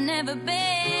places I've never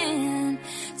been.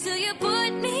 Till you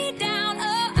put me down.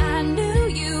 Oh, I knew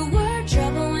you were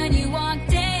trouble when you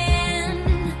walked in.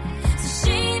 So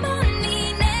shame on me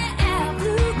now.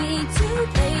 Blew me to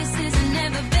places I've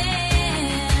never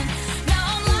been. Now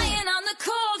I'm lying on the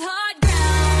cold hard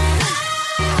ground.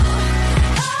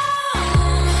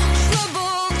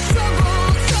 Trouble, trouble,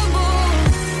 trouble.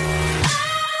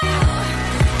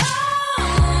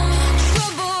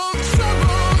 Trouble,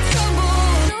 trouble, trouble.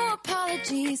 No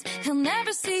apologies, he'll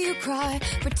never see you cry.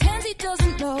 Pretends he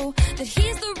doesn't know that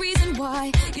he's the reason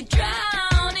why you're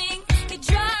drowning, you're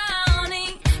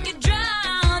drowning, you're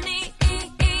drowning.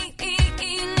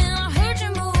 Now I heard you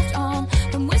moved on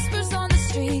from whispers on the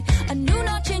street. A new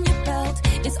notch in your belt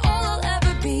is all I'll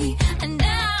ever be. And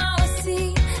now I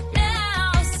see,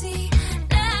 now I see,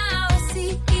 now I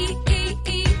see.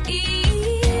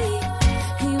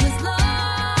 He was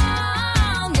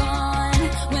long gone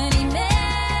when he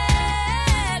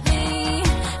met me.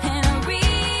 And I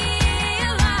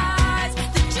realized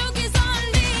the joke is on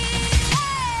me.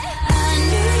 I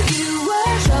knew you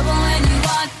were trouble when you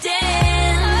walked in.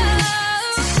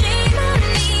 So shame on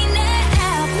me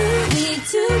now. Blew me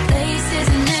to places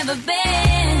I've never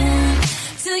been.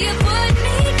 Till you put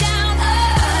me down.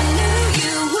 Oh, I knew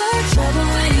you were trouble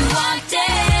when you walked in.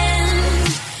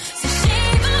 So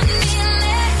shame on me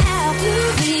now. Blew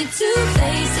me to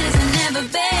places I've never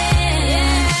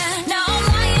been. Now I'm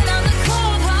lying on the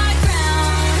cold hard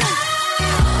ground.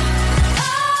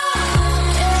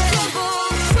 Trouble,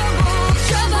 trouble,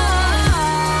 trouble.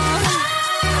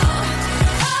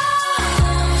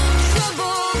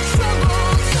 Trouble, trouble,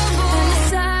 trouble. And the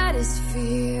saddest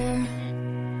fear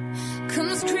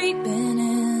comes creeping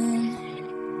in,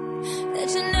 that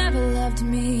you never loved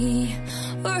me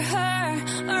or her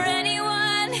or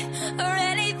anyone or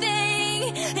anything.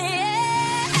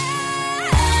 Yeah.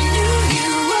 I knew you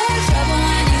were trouble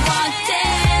when you walked in.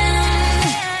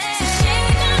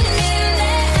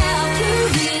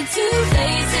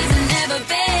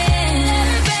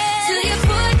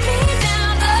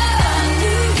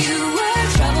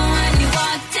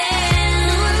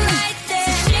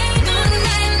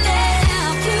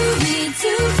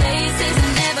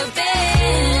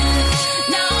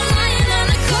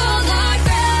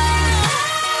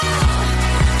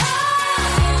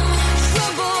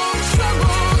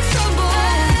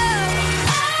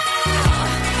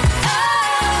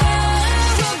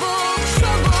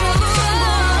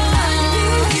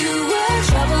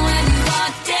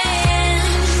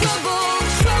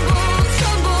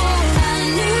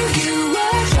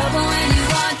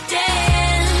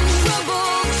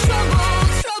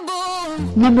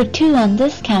 Number 2 on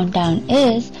this countdown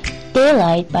is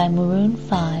Daylight by Maroon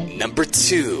 5. Number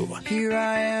 2. Here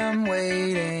I am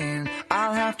waiting,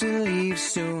 I'll have to leave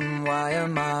soon. Why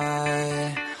am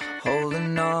I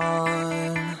holding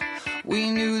on? We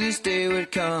knew this day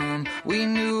would come, we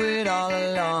knew it all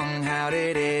along. How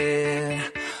did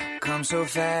it come so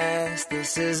fast?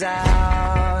 This is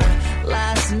our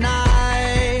last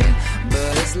night,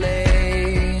 but it's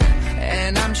late,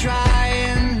 and I'm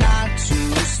trying not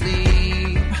to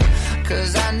sleep,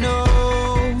 'cause I know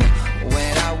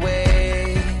when I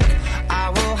wake, I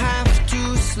will have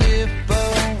to slip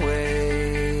away.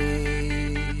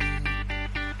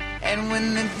 And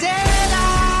when the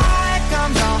daylight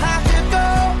comes, I'll have to go,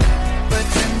 but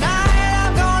tonight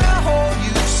I'm gonna hold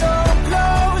you so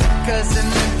close, 'cause in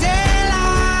the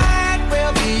daylight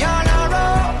we'll be on our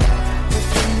own, but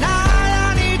tonight I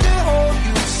need to hold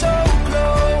you so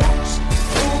close.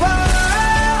 Ooh, oh,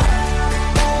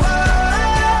 ooh, oh,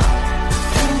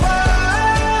 ooh, oh,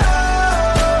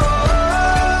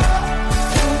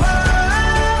 ooh, oh,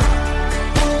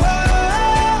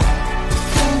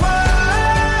 ooh, oh.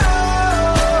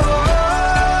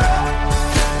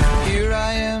 Here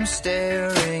I am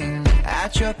staring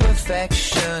at your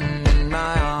perfection in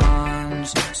my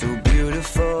arms, so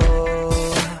beautiful.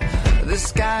 The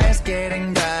sky is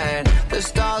getting bright, the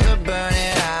stars are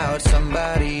burning out.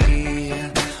 Somebody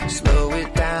slow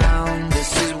it down,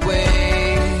 this is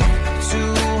way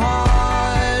too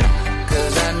hard,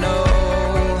 'cause I know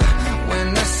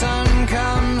when the sun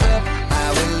comes up I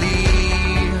will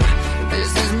leave.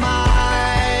 This is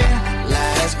my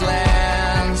last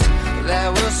glance, that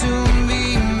will soon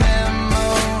be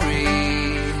memory.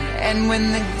 And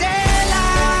when the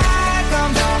daylight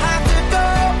comes, I'll have to go,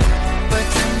 but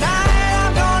tonight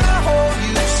I'm gonna hold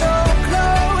you so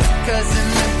close, 'cause in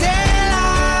the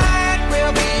daylight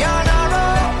we'll be on our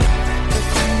own, but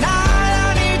tonight I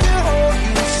need to hold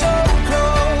you so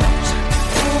close.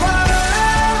 Ooh, oh,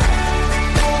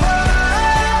 ooh, oh,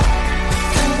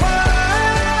 ooh, oh, ooh,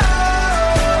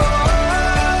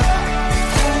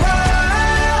 oh,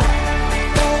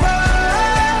 ooh, oh,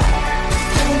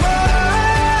 ooh, oh.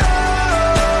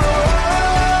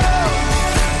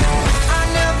 I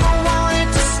never wanted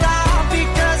to stop,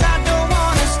 because I don't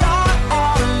wanna start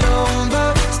all alone,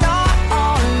 but start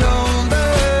all alone,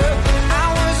 but I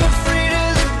was afraid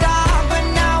of the dark, but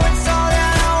now it's all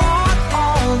that I want,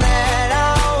 all that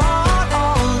I want,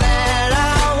 all that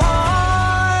I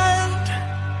want.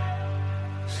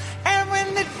 And when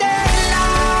the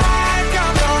daylight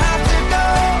comes, I'll have to go,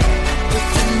 but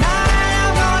tonight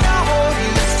I'm gonna hold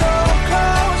you so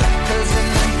close, 'cause in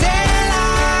the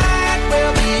daylight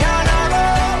we'll be on our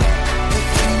own, but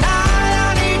tonight I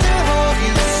need to hold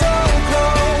you so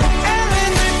close. And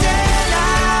when the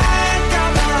daylight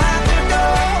comes, I'll have to go,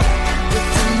 but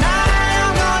tonight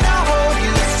I'm gonna hold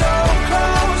you so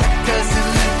close, 'cause in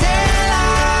the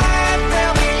daylight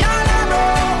we'll be on our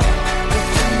own, but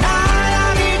tonight I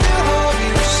need to hold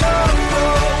you so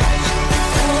close.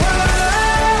 Ooh, oh,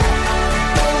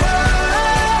 ooh,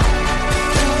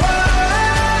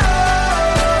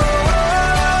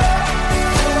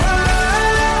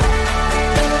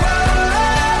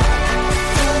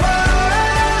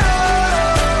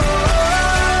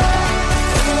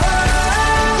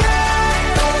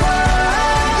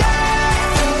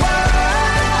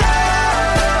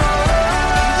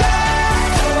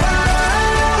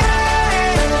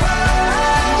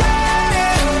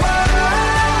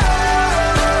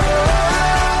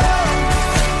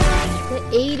 The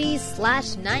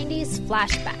 80s/90s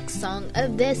flashback song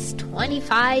of this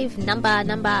 25 number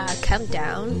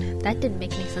countdown. That didn't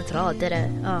make any sense at all, did it?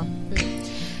 Oh.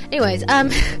 Anyways,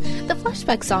 the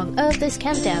flashback song of this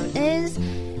countdown is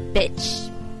Bitch.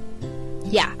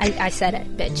 Yeah, I said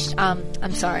it, bitch.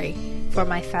 I'm sorry for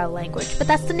my foul language, but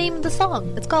that's the name of the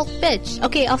song. It's called Bitch.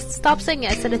 Okay, I'll stop saying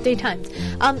it. I said it 3 times.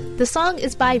 The song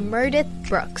is by Meredith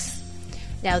Brooks.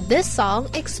 Now, this song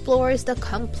explores the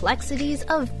complexities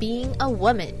of being a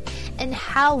woman and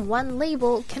how one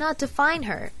label cannot define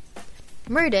her.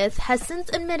 Meredith has since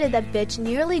admitted that Bitch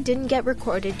nearly didn't get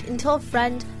recorded until a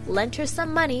friend lent her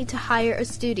some money to hire a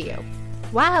studio.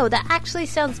 Wow, that actually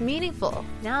sounds meaningful.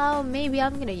 Now, maybe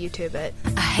I'm gonna YouTube it.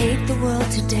 I hate the world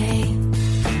today.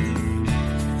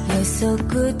 You're so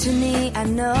good to me, I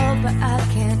know, but I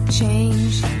can't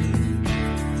change.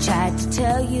 Tried to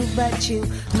tell you, but you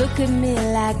look at me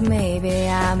like maybe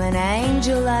I'm an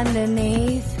angel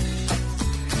underneath,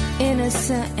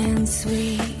 innocent and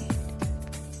sweet.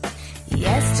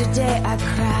 Yesterday I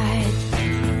cried.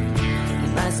 You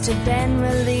must have been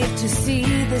relieved to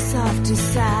see the softer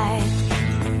side.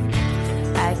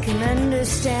 I can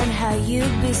understand how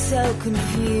you'd be so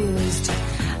confused.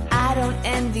 I don't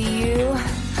envy you.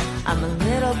 I'm a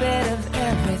little bit of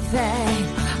everything,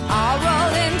 all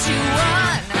rolled into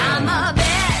one. I'm a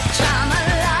bitch, I'm a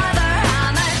lover,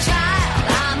 I'm a child,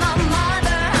 I'm a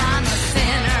mother, I'm a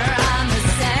sinner, I'm a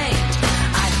saint.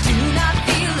 I do not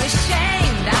feel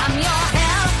ashamed. I'm your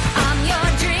hell, I'm your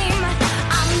dream.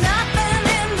 I'm nothing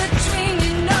in between.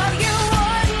 You know you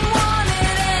wouldn't want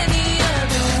it any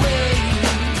other way.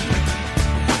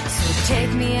 So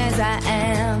take me as I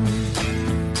am.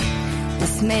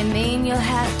 This may mean you'll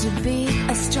have to be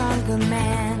a stronger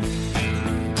man.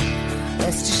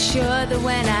 Rest assured that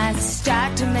when I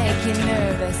start to make you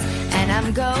nervous and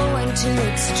I'm going to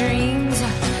extremes,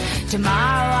 tomorrow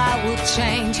I will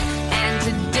change and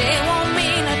today won't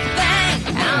mean a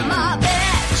thing. I'm a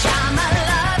bitch, I'm a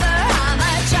lover, I'm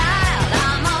a child,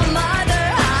 I'm a mother,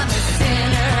 I'm a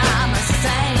sinner, I'm a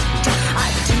saint. I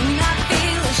do not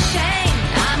feel ashamed.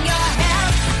 I'm your hell,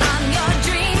 I'm your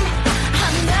dream.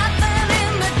 I'm nothing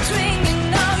in between. You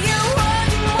know you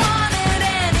wouldn't want it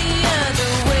any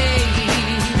other way.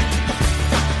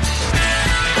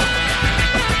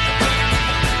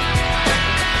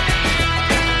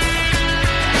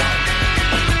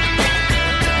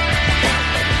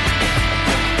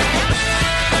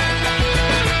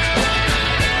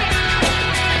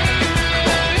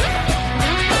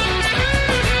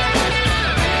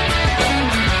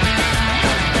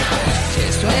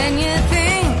 Just when you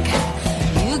think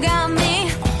you got me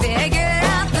figured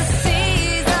out, the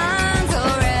season's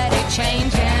already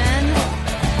changing.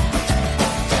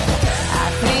 I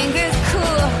think it's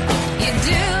cool you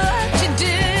do what you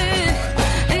do,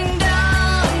 and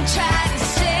don't try to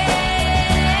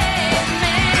save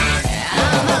me.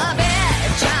 I'm a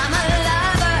bitch, I'm a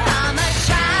lover, I'm a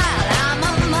child, I'm a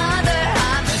mother,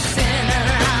 I'm a sinner,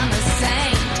 I'm a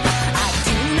saint. I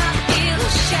do not feel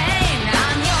ashamed.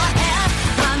 I'm your hell,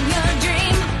 I'm your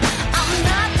dream. I'm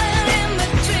nothing in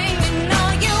between. You know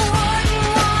you wouldn't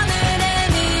want it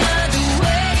any other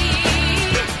way.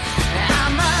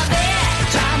 I'm a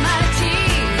bitch, I'm a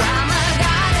tease, I'm a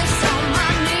goddess on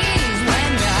my knees.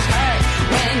 When you hurt,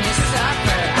 when you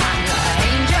suffer, I'm your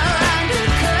angel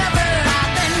undercover.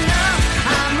 I've been numb,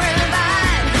 I'm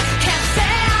revived. Can't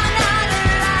say I'm not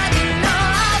alive. You know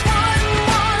I wouldn't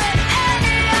want it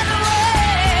any other way.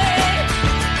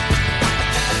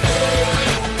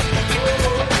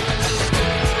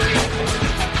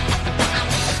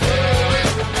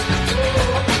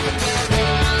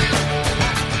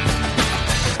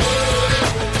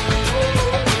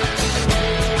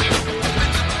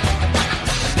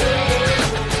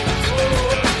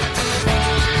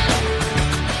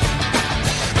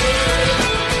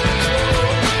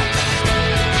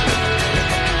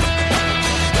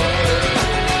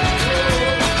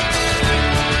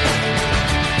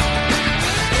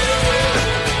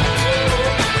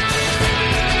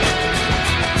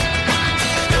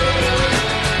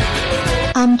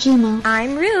 I'm Gina.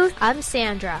 I'm Ruth. I'm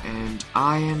Sandra. And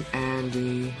I am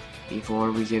Andy. Before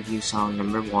we give you song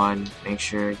number 1, make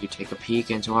sure you take a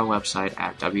peek into our website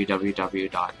at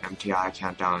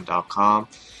www.mticountdown.com.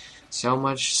 So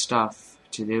much stuff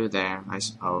to do there, I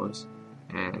suppose,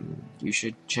 and you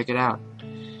should check it out.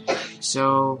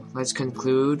 So let's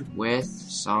conclude with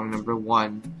song number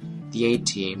 1, The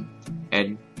A-Team,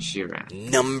 Ed Sheeran.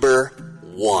 Number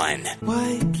 1.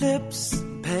 White lips,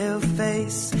 pale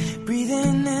face,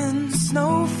 breathing in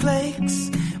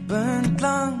snowflakes, burnt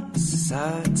lungs as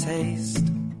I taste.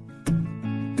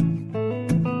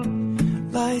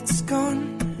 Lights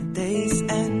gone, days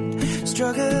end,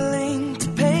 struggling to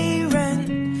pay rent,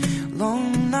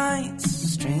 long nights,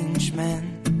 strange men.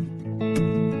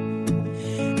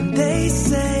 And they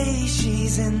say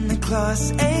she's in the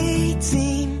class A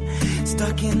team,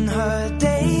 stuck in her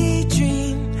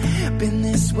daydream. Been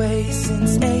this way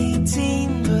since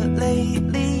 18, but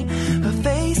lately her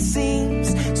face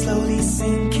seems slowly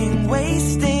sinking,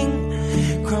 wasting,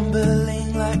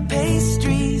 crumbling like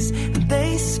pastries. And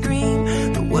they scream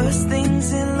the worst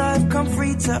things in life come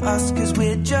free to us, 'cause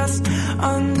we're just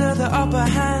under the upper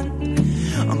hand.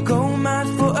 I'm going mad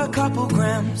for a couple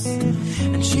grams,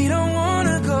 and she don't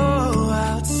wanna go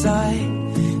outside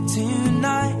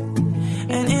tonight.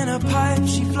 And in a pipe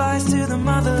she flies to the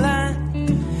motherland,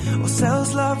 or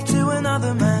sells love to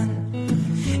another man.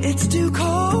 It's too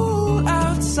cold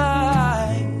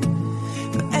outside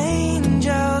for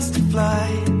angels to fly,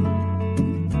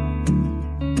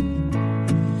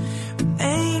 for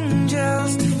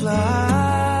angels to fly.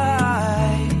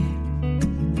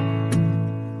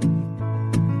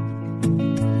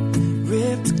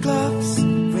 Ripped gloves,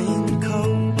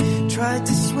 raincoat, tried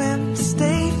to swim to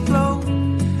stay afloat.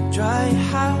 Dry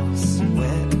house,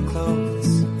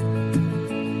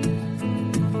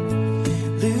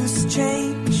 loose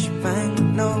change,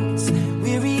 banknotes,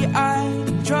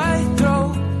 weary-eyed, dry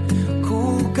throat,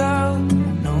 cool girl,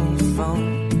 no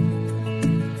phone.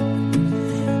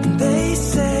 They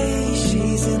say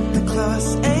she's in the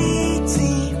class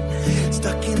 18,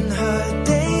 stuck in her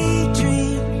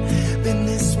daydream, been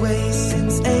this way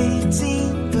since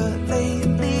 18, but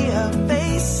lately her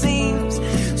face seems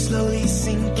slowly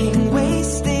sinking,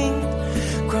 wasting,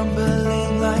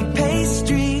 crumbling like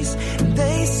pastries, and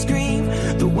they scream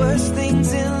the worst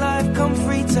things in life come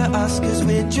free to us, cause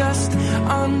we're just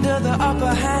under the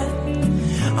upper hand.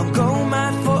 I'll go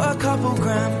mad for a couple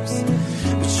grams,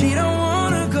 but she don't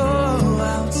wanna go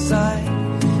outside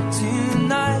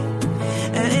tonight.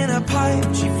 And in a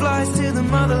pipe she flies to the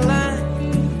motherland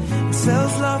and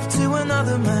sells love to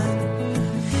another man.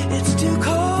 It's too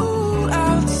cold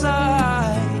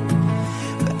outside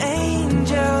for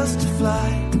angels to fly.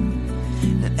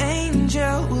 An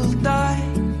angel will die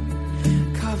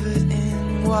covered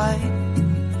in white,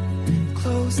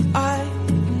 closed eye,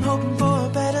 I'm hoping for a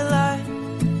better life.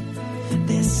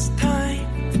 This time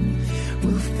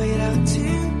we'll fade out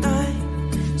tonight,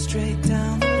 straight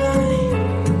down the line.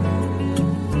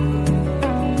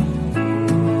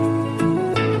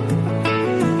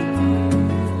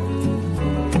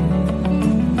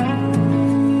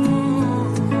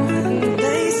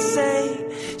 They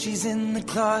say she's in the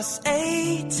class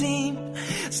 18,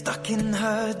 stuck in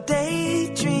her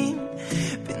daydream,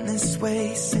 been this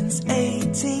way since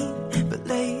 18, but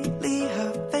lately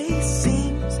her face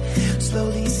seems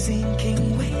slowly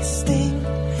sinking, wasting,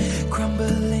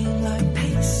 crumbling like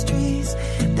pastries.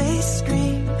 They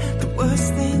scream the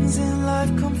worst things in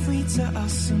life come free to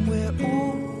us, and we're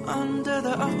all under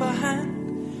the upper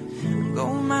hand.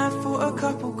 Go mad for a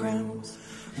couple grams,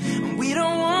 and we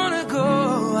don't wanna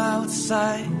go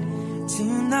outside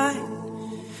tonight.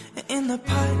 In the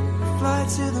pipe, fly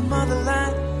to the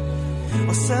motherland,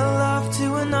 or sell love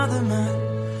to another man.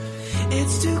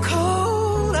 It's too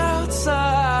cold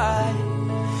outside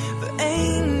for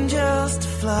angels to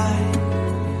fly.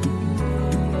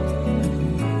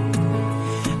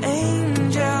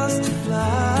 Angels to fly.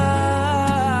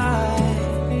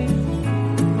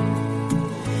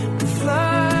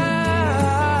 Fly,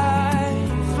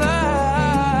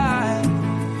 fly.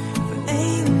 For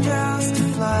angels to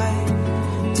fly,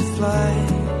 to fly,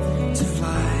 to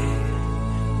fly.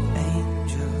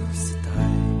 Angels to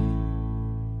die.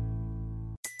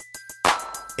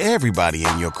 Everybody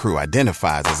in your crew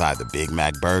identifies as either Big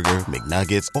Mac Burger,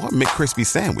 McNuggets, or McCrispy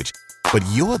Sandwich. But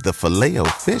you're the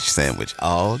Filet-O-Fish Sandwich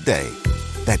all day.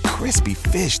 That crispy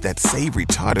fish, that savory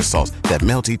tartar sauce, that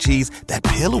melty cheese, that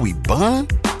pillowy bun.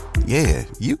 Yeah,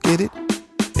 you get it.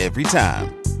 Every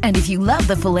time. And if you love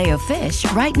the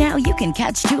Filet-O-Fish, right now you can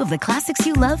catch two of the classics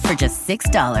you love for just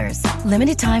 $6.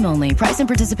 Limited time only. Price and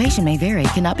participation may vary.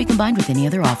 Cannot be combined with any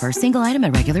other offer. Single item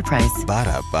at regular price.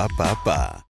 Ba-da-ba-ba-ba.